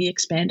 And we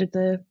expanded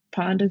the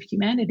pond of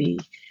humanity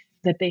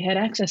that they had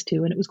access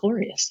to, and it was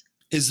glorious.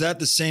 Is that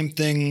the same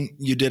thing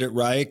you did at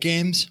Riot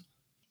Games?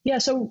 Yeah,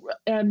 so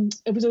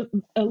it was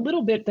a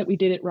little bit that we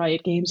did at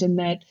Riot Games in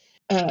that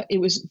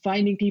it was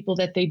finding people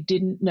that they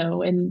didn't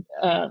know, and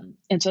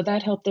so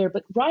that helped there.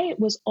 But Riot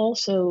was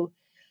also,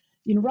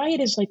 Riot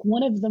is like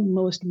one of the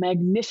most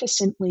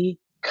magnificently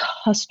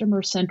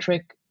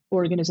customer-centric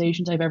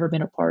organizations I've ever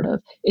been a part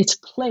of. It's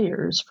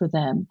players for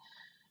them,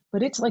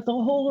 but it's like the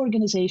whole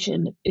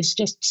organization is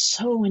just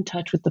so in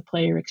touch with the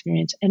player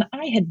experience. And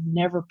I had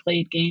never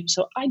played games,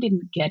 so I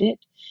didn't get it.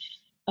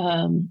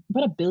 About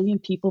 1 billion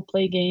people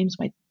play games.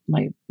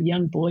 My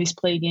young boys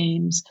play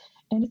games,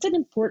 and it's an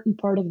important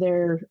part of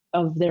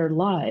their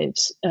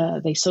lives.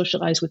 They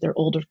socialize with their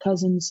older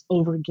cousins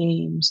over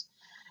games,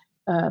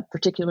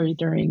 particularly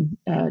during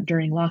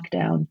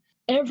lockdown.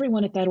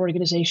 Everyone at that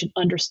organization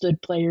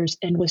understood players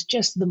and was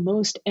just the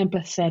most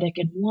empathetic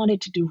and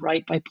wanted to do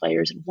right by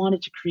players and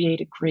wanted to create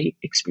a great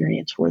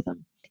experience for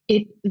them.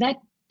 That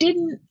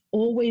didn't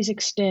always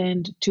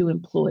extend to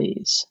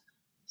employees.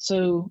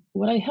 So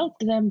what I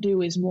helped them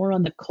do is more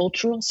on the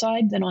cultural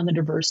side than on the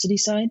diversity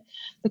side.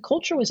 The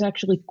culture was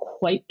actually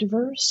quite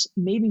diverse,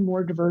 maybe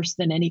more diverse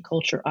than any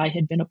culture I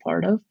had been a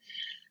part of,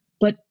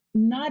 but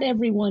not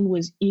everyone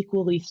was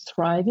equally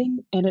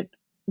thriving. And it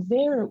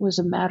was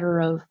a matter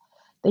of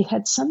they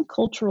had some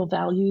cultural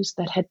values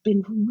that had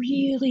been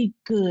really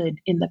good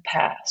in the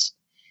past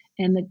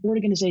and the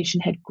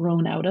organization had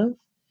grown out of,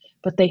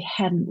 but they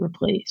hadn't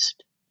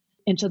replaced.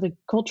 And so the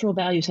cultural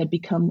values had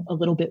become a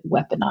little bit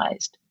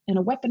weaponized. And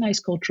a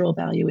weaponized cultural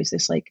value is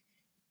this like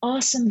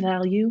awesome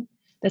value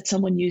that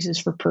someone uses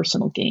for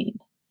personal gain.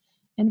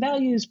 And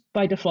values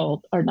by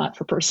default are not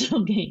for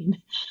personal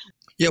gain.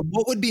 Yeah,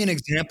 what would be an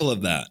example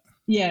of that?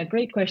 Yeah,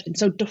 great question.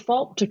 So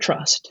default to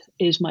trust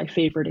is my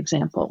favorite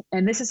example.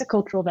 And this is a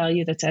cultural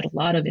value that's at a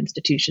lot of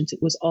institutions.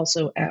 It was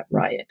also at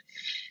Riot.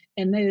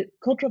 And the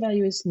cultural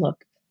value is,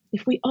 look,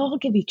 if we all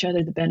give each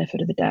other the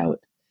benefit of the doubt,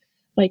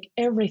 like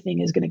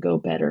everything is going to go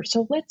better.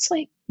 So let's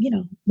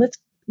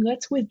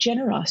let's with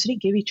generosity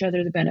give each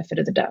other the benefit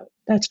of the doubt.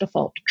 That's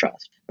default to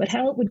trust. But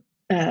how it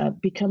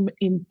would become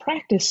in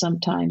practice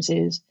sometimes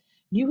is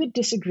you would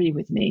disagree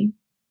with me.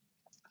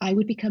 I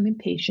would become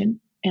impatient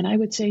and I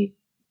would say,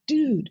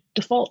 dude,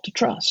 default to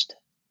trust.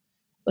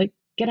 Like,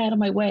 get out of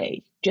my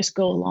way. Just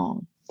go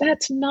along.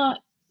 That's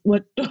not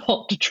what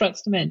default to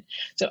trust meant.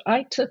 So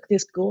I took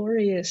this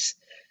glorious,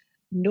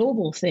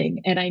 noble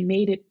thing and I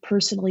made it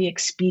personally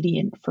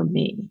expedient for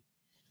me.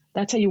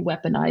 That's how you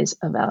weaponize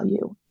a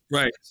value.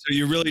 Right. So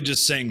you're really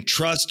just saying,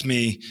 trust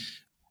me.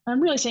 I'm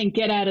really saying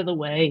get out of the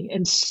way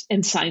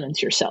and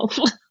silence yourself.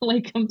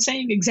 Like I'm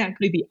saying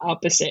exactly the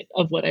opposite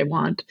of what I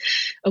want,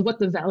 of what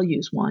the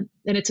values want.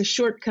 And it's a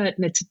shortcut,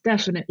 and it's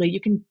definitely, you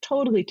can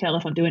totally tell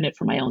if I'm doing it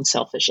for my own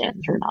selfish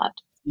ends or not.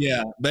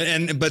 Yeah, but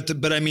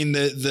I mean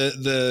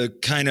the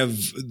kind of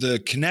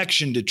the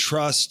connection to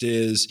trust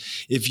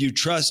is if you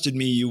trusted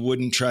me, you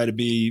wouldn't try to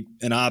be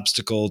an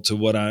obstacle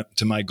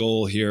to my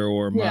goal here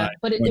or yeah, my.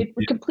 But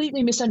it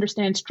completely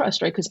misunderstands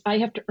trust, right? Because I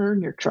have to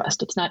earn your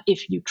trust. It's not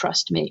if you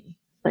trust me.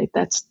 Right.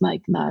 That's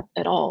like not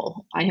at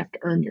all. I have to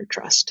earn your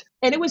trust.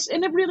 And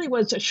it really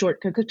was a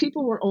shortcut because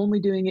people were only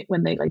doing it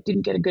when they like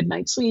didn't get a good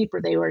night's sleep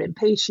or they were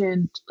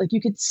impatient. Like you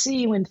could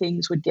see when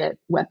things would get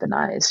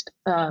weaponized.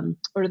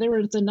 Or there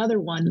was another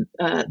one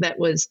that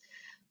was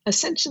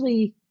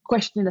essentially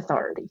question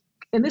authority.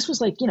 And this was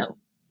like,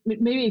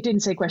 maybe it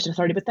didn't say question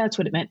authority, but that's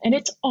what it meant. And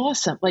it's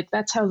awesome. Like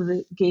that's how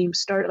the game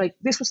started. Like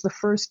this was the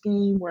first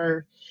game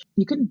where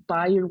you couldn't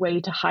buy your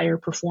way to higher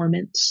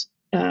performance,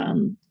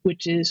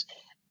 which is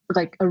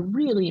like a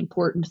really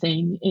important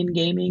thing in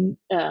gaming.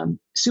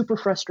 Super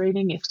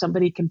frustrating if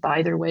somebody can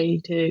buy their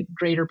way to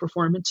greater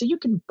performance. So you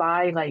can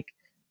buy like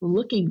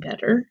looking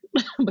better,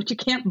 but you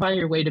can't buy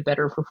your way to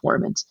better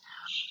performance.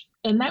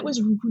 And that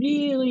was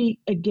really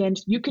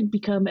against, you could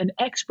become an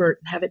expert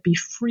and have it be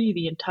free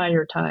the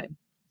entire time.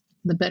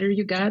 The better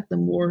you got, the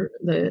more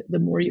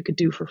you could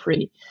do for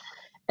free.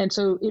 And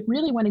so it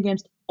really went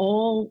against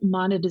all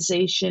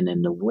monetization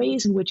and the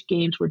ways in which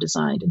games were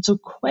designed. And so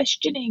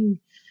questioning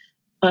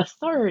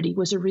authority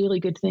was a really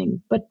good thing,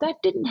 but that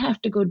didn't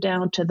have to go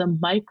down to the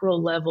micro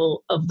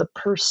level of the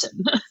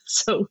person.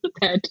 So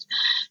that,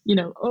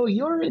 oh,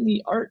 you're in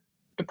the art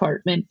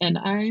department and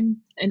I'm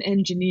an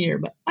engineer,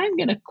 but I'm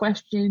going to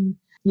question,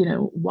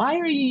 why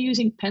are you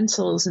using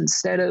pencils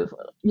instead of,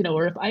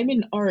 or if I'm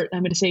in art,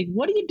 I'm going to say,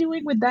 what are you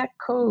doing with that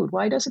code?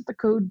 Why doesn't the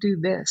code do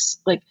this?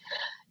 Like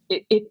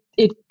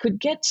it could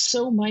get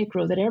so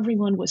micro that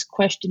everyone was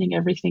questioning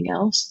everything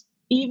else,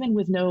 even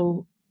with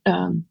no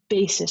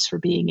basis for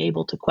being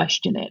able to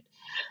question it.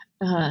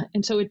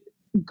 And so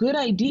good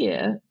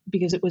idea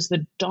because it was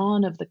the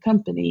dawn of the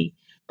company,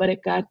 but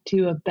it got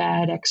to a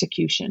bad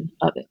execution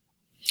of it.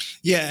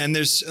 Yeah. And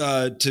there's,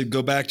 to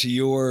go back to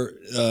your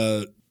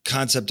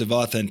concept of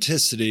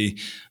authenticity,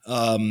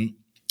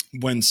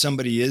 when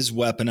somebody is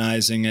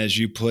weaponizing, as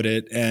you put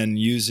it, and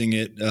using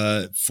it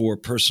for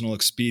personal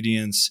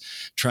expedience,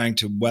 trying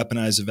to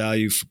weaponize a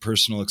value for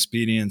personal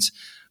expedience,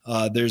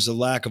 there's a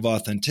lack of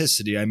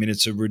authenticity. I mean,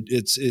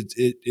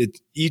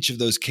 each of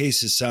those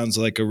cases sounds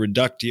like a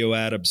reductio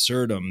ad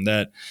absurdum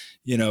that,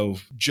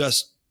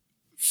 just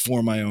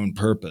for my own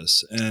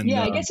purpose. And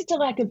yeah, I guess it's a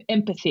lack of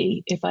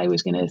empathy, if I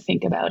was going to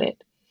think about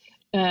it.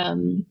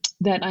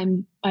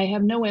 That I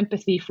have no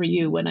empathy for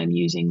you when I'm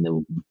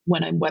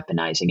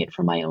weaponizing it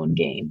for my own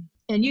gain.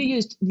 And you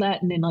used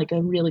Latin in like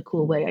a really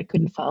cool way. I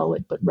couldn't follow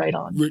it, but right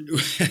on.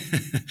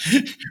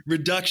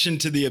 Reduction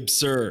to the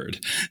absurd.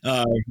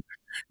 Yeah.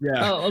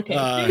 Oh,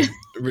 okay.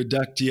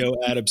 Reductio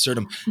ad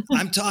absurdum.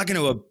 I'm talking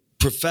to a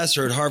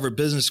professor at Harvard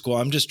Business School.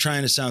 I'm just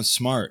trying to sound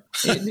smart.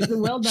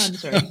 Well done,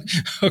 sir.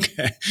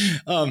 Okay.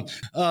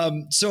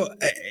 So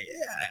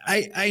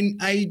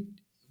I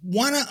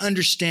want to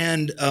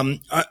understand,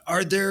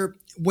 are there,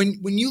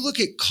 when you look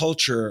at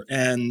culture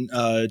and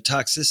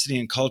toxicity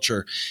in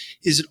culture,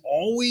 is it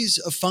always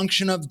a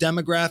function of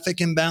demographic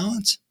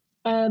imbalance?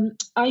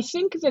 I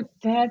think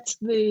that's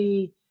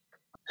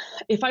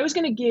if I was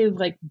going to give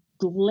like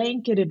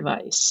blanket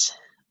advice,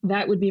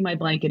 that would be my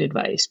blanket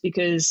advice,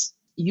 because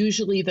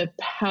usually the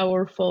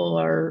powerful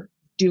are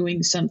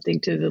doing something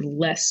to the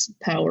less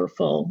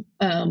powerful.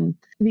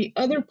 The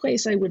other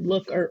place I would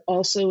look are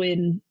also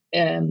in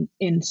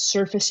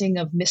surfacing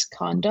of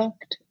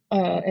misconduct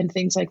and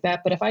things like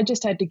that. But if I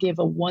just had to give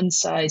a one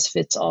size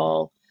fits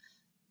all,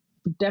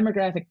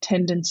 demographic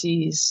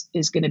tendencies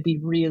is going to be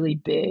really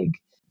big.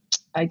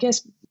 I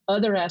guess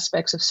other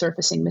aspects of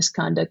surfacing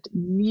misconduct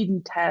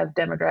needn't have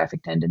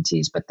demographic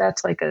tendencies, but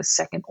that's like a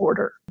second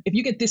order. If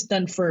you get this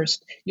done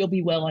first, you'll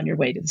be well on your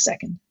way to the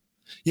second.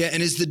 Yeah.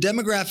 And is the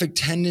demographic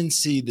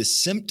tendency the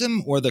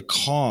symptom or the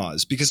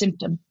cause? Because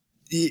symptom.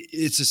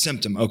 It's a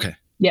symptom. Okay.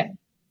 Yeah.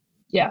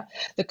 Yeah.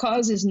 The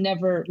cause is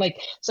never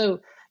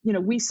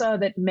we saw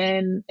that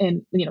men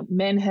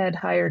had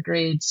higher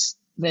grades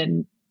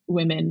than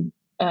women.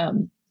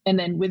 And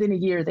then within a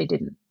year they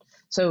didn't.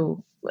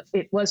 So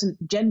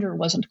gender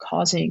wasn't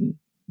causing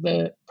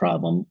the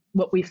problem.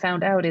 What we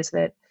found out is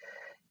that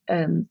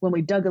when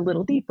we dug a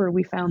little deeper,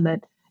 we found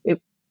that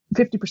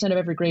 50% of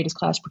every grade is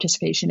class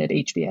participation at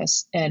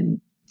HBS and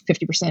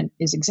 50%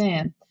 is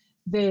exam.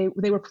 They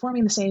were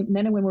performing the same,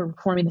 men and women were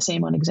performing the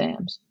same on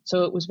exams.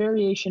 So it was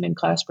variation in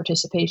class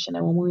participation.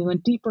 And when we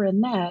went deeper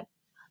in that,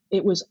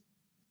 it was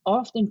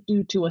often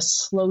due to a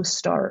slow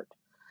start.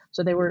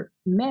 So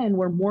men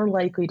were more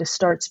likely to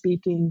start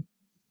speaking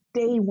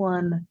day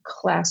one,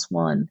 class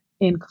one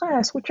in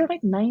class, which are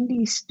like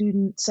 90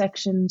 student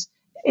sections.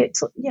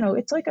 It's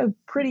like a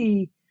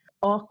pretty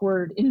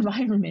awkward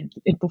environment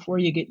before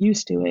you get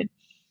used to it.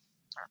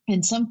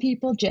 And some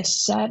people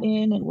just sat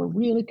in and were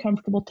really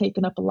comfortable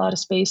taking up a lot of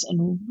space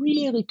and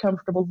really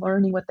comfortable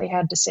learning what they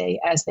had to say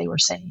as they were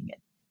saying it.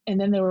 And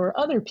then there were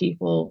other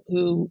people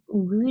who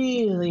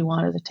really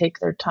wanted to take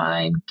their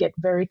time, get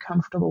very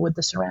comfortable with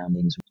the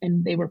surroundings,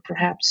 and they were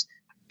perhaps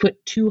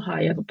put too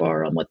high of a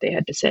bar on what they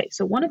had to say.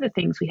 So one of the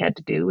things we had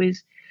to do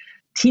is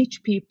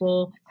teach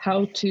people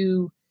how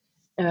to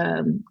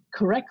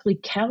correctly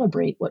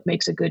calibrate what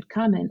makes a good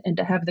comment and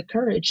to have the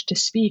courage to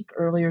speak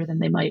earlier than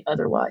they might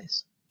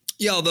otherwise.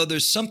 Yeah, although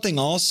there's something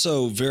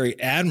also very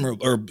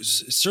admirable, or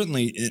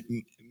certainly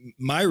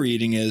my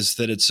reading is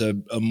that it's a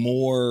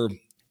more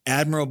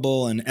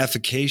admirable and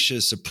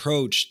efficacious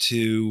approach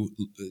to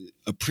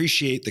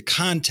appreciate the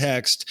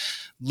context,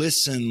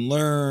 listen,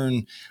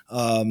 learn,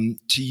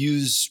 to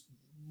use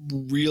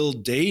real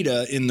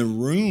data in the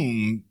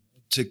room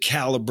to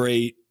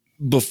calibrate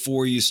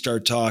before you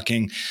start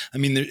talking. I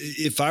mean,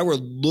 if I were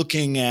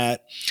looking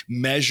at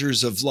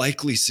measures of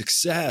likely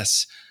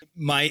success,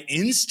 my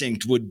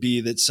instinct would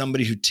be that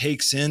somebody who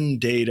takes in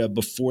data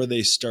before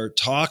they start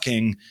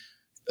talking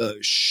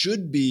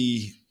should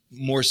be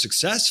more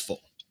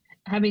successful.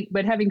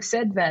 Having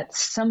said that,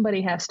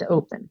 somebody has to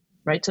open,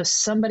 right? So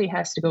somebody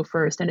has to go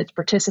first, and it's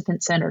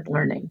participant-centered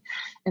learning.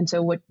 And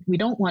so what we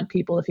don't want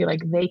people to feel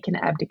like they can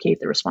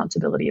abdicate the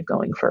responsibility of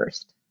going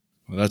first.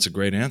 Well, that's a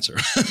great answer.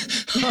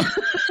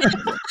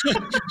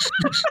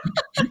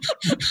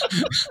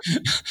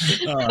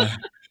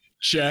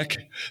 Check.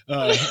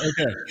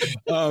 Okay.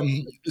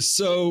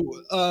 So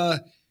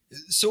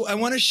I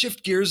want to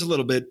shift gears a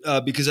little bit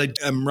because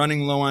I'm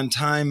running low on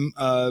time.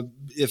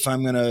 If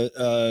I'm going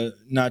to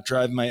not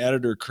drive my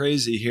editor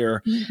crazy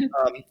here,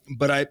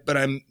 but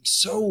I'm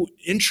so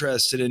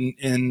interested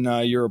in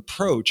your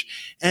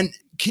approach. And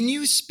can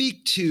you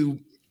speak to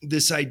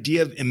this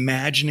idea of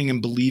imagining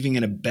and believing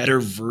in a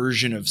better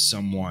version of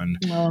someone?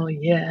 Oh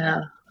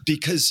yeah.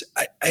 Because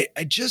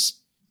I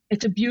just.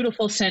 It's a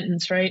beautiful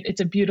sentence, right?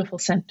 It's a beautiful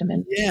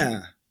sentiment.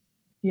 Yeah.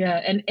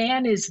 Yeah, and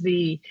Anne is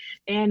a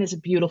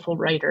beautiful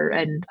writer,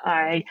 and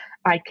I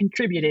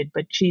contributed,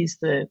 but she is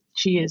the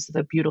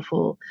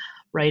beautiful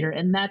writer.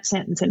 And that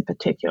sentence in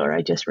particular,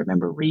 I just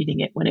remember reading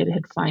it when it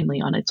had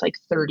finally on its like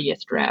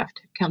 30th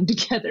draft come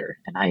together,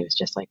 and I was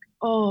just like,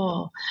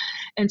 oh.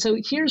 And so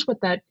here's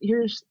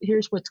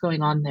what's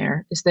going on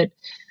there is that,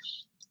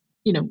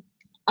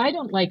 I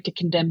don't like to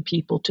condemn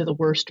people to the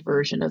worst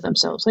version of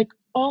themselves. Like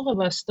all of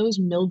us, those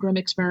Milgram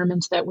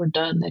experiments that were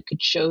done that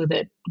could show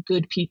that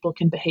good people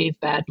can behave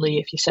badly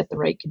if you set the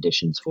right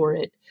conditions for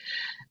it.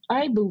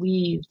 I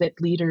believe that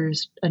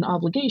leaders, an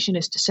obligation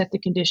is to set the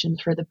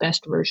conditions for the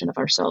best version of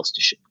ourselves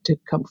to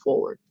come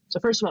forward. So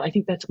first of all, I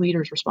think that's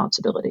leaders'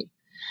 responsibility.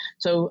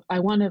 So I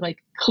want to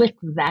click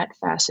that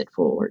facet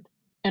forward,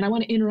 and I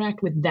want to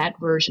interact with that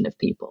version of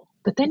people.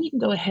 But then you can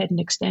go ahead and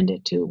extend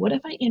it to, what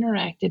if I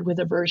interacted with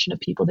a version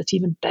of people that's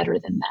even better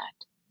than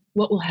that?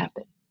 What will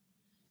happen?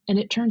 And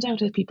it turns out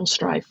that people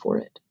strive for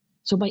it.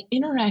 So by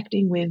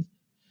interacting with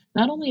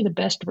not only the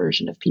best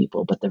version of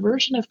people, but the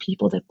version of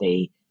people that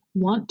they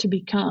want to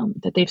become,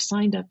 that they've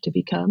signed up to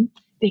become,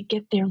 they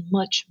get there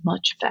much,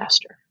 much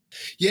faster.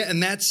 Yeah.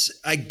 And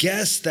I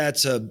guess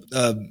that's a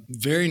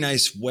very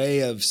nice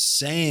way of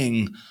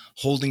saying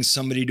holding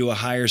somebody to a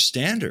higher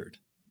standard.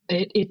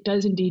 It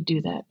does indeed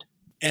do that.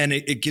 And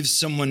it gives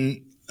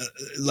someone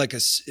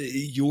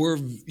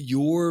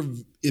your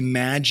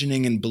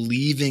imagining and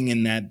believing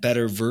in that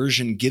better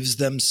version gives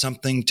them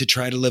something to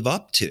try to live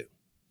up to.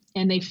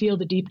 And they feel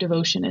the deep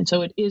devotion. And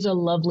so it is a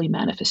lovely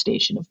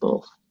manifestation of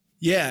both.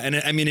 Yeah. And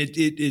I mean,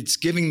 it's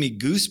giving me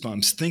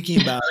goosebumps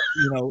thinking about,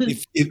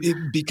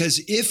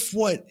 because if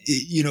what,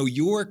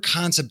 your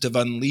concept of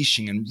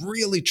unleashing and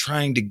really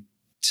trying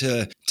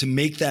to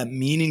make that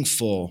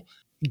meaningful,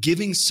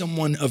 giving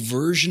someone a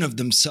version of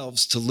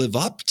themselves to live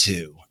up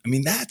to. I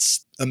mean,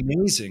 that's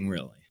amazing,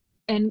 really.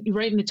 And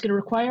right. And it's going to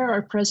require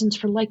our presence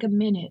for like a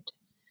minute,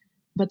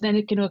 but then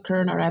it can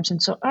occur in our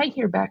absence. So I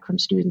hear back from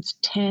students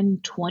 10,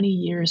 20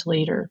 years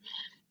later,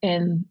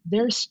 and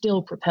they're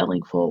still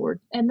propelling forward,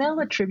 and they'll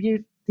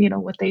attribute,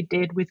 what they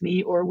did with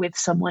me or with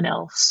someone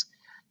else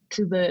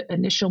to the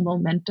initial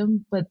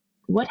momentum. But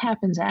what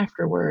happens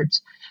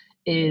afterwards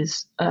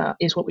is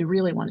what we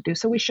really want to do.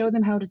 So we show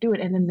them how to do it,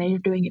 and then they're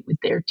doing it with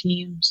their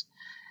teams.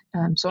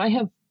 So I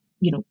have,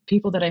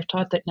 people that I've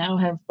taught that now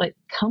have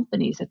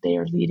companies that they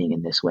are leading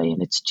in this way,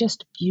 and it's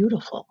just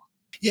beautiful.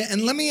 Yeah.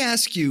 And let me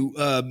ask you,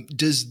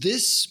 does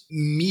this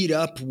meet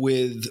up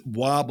with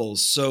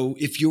wobbles? So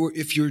if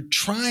you're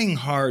trying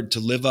hard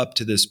to live up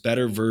to this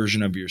better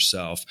version of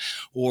yourself,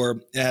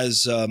 or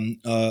as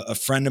a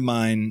friend of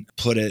mine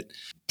put it,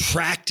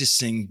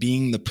 practicing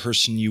being the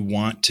person you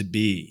want to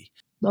be.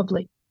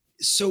 Lovely.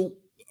 So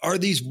are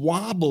these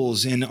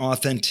wobbles in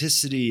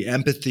authenticity,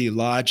 empathy,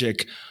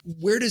 logic?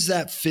 Where does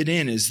that fit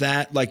in? Is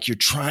that like you're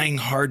trying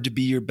hard to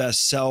be your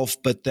best self,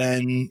 but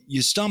then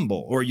you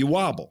stumble or you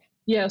wobble?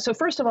 Yeah. So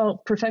first of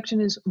all, perfection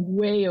is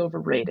way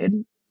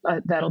overrated.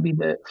 That'll be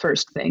the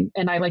first thing.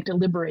 And I like to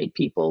liberate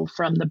people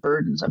from the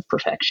burdens of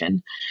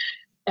perfection.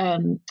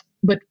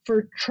 But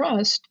for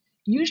trust,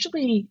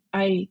 usually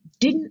I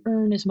didn't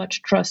earn as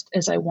much trust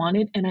as I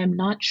wanted, and I'm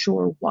not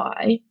sure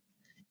why.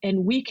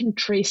 And we can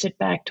trace it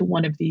back to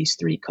one of these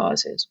three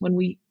causes. When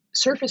we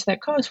surface that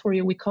cause for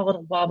you, we call it a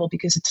wobble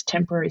because it's a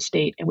temporary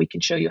state, and we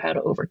can show you how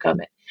to overcome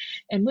it.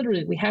 And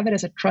literally, we have it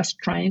as a trust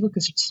triangle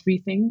because it's three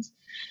things.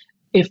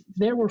 If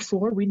there were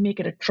four, we'd make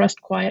it a trust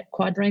quiet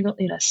quadrangle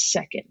in a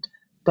second.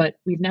 But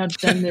we've now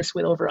done this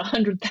with over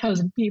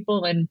 100,000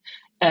 people and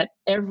at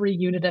every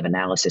unit of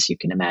analysis you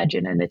can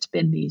imagine, and it's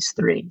been these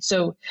three.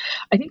 So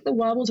I think the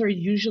wobbles are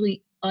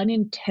usually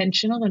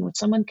unintentional, and when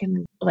someone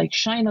can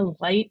shine a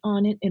light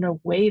on it in a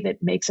way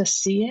that makes us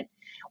see it,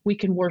 we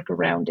can work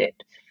around it.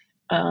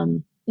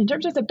 In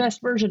terms of the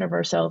best version of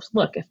ourselves,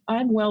 look, if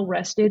I'm well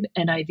rested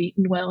and I've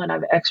eaten well and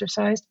I've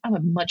exercised, I'm a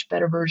much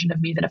better version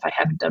of me than if I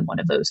haven't done one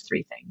of those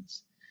three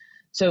things.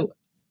 So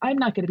I'm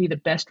not going to be the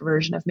best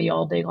version of me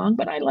all day long,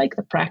 but I like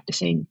the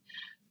practicing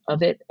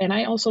of it. And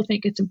I also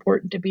think it's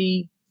important to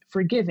be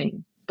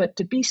forgiving, but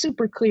to be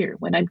super clear,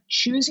 when I'm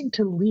choosing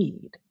to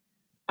lead,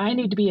 I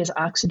need to be as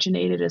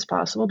oxygenated as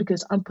possible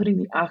because I'm putting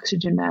the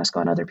oxygen mask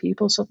on other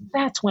people. So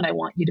that's when I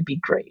want you to be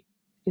great,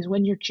 is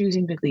when you're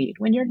choosing to lead.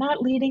 When you're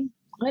not leading,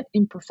 let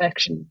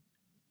imperfection,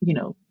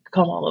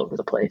 come all over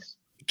the place.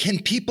 Can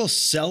people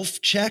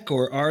self-check,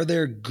 or are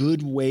there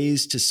good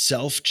ways to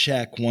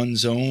self-check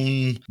one's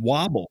own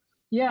wobble?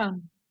 Yeah.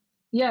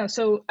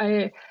 So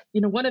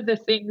one of the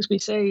things we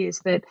say is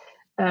that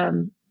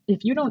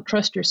if you don't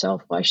trust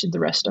yourself, why should the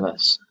rest of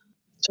us?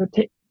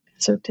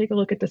 So take a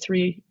look at the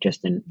three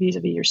just in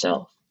vis-a-vis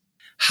yourself.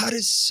 How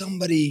does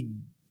somebody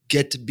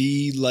get to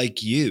be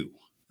like you?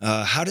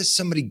 How does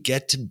somebody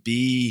get to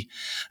be?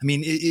 I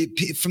mean,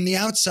 from the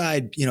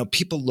outside,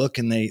 people look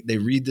and they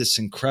read this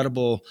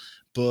incredible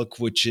book,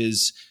 which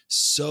is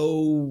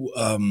so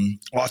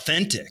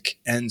authentic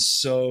and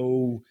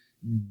so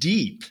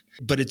deep,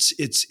 but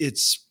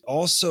it's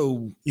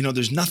also,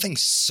 there's nothing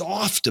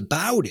soft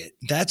about it.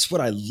 That's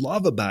what I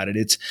love about it.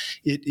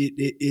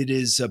 It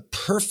is a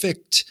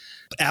perfect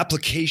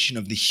application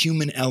of the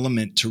human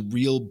element to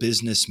real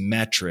business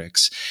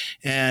metrics.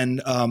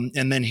 And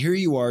then here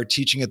you are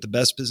teaching at the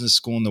best business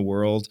school in the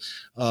world.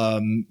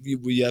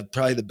 We have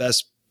probably the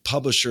best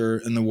publisher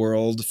in the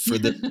world for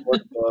this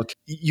workbook.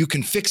 You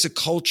can fix a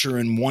culture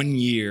in 1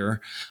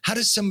 year. How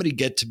does somebody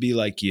get to be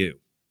like you?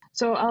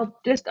 So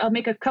I'll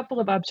make a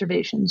couple of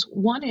observations.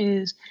 One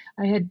is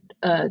I had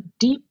a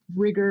deep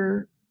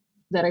rigor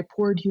that I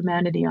poured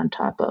humanity on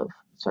top of.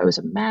 So I was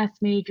a math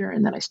major,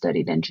 and then I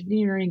studied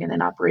engineering and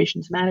then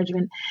operations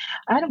management.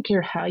 I don't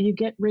care how you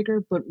get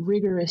rigor, but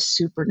rigor is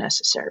super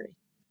necessary.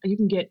 You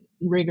can get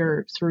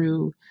rigor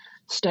through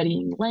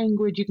studying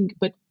language.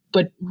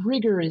 But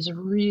rigor is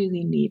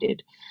really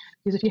needed,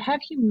 because if you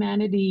have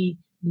humanity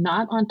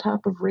not on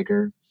top of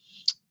rigor,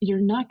 you're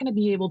not going to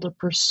be able to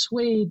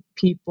persuade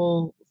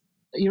people.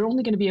 You're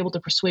only going to be able to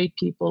persuade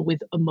people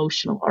with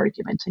emotional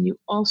arguments, and you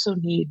also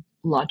need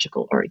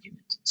logical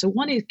arguments. So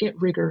one is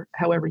get rigor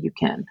however you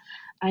can.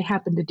 I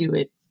happen to do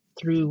it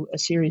through a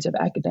series of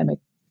academic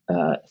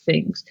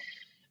things.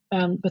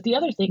 But the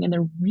other thing, and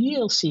the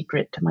real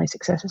secret to my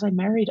success, is I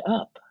married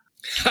up.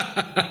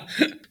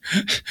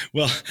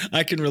 Well,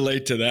 I can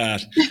relate to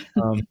that.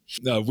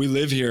 We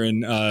live here in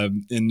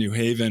New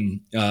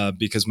Haven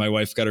because my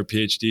wife got her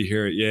PhD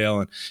here at Yale,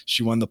 and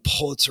she won the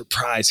Pulitzer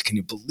Prize. Can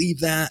you believe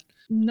that?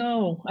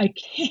 No, I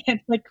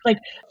can't. Like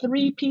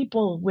 3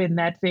 people win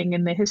that thing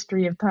in the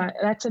history of time.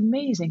 That's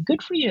amazing.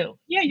 Good for you.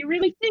 Yeah, you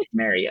really did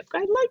marry up.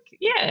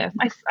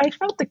 I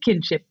felt the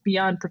kinship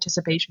beyond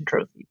participation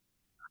trophy.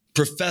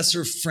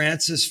 Professor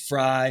Frances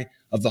Frei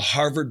of the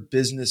Harvard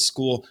Business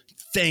School,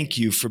 thank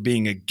you for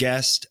being a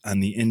guest on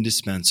The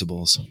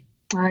Indispensables.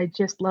 I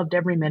just loved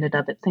every minute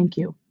of it. Thank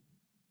you.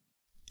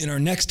 In our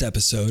next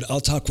episode, I'll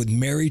talk with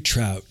Mary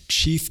Trout,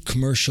 Chief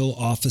Commercial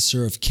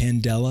Officer of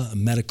Candela, a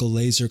medical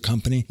laser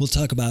company. We'll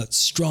talk about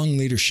strong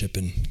leadership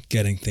and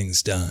getting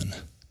things done.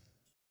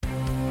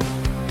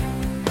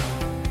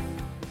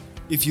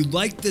 If you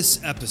liked this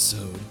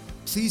episode,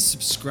 please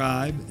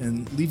subscribe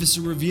and leave us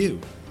a review.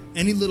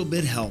 Any little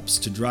bit helps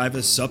to drive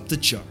us up the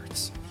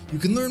charts. You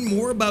can learn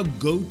more about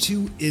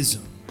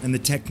go-to-ism and the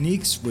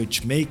techniques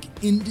which make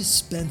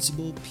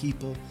indispensable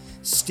people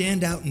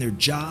stand out in their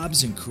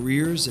jobs and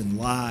careers and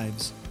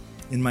lives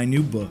in my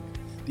new book,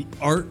 The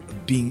Art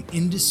of Being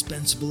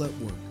Indispensable at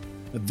Work,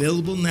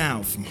 available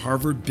now from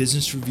Harvard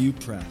Business Review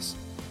Press,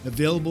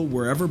 available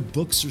wherever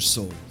books are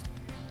sold.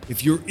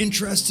 If you're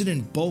interested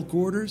in bulk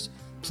orders,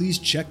 please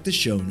check the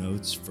show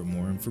notes for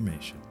more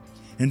information.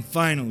 And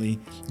finally,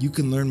 you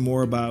can learn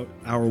more about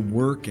our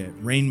work at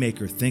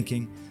Rainmaker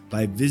Thinking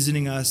by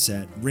visiting us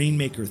at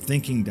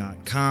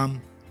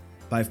rainmakerthinking.com,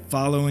 by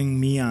following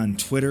me on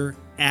Twitter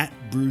at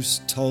Bruce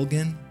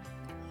Tulgan,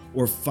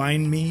 or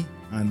find me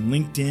on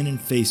LinkedIn and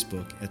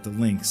Facebook at the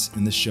links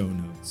in the show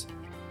notes.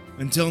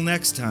 Until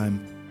next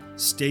time,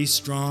 stay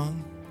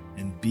strong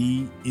and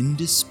be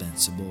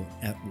indispensable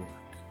at work.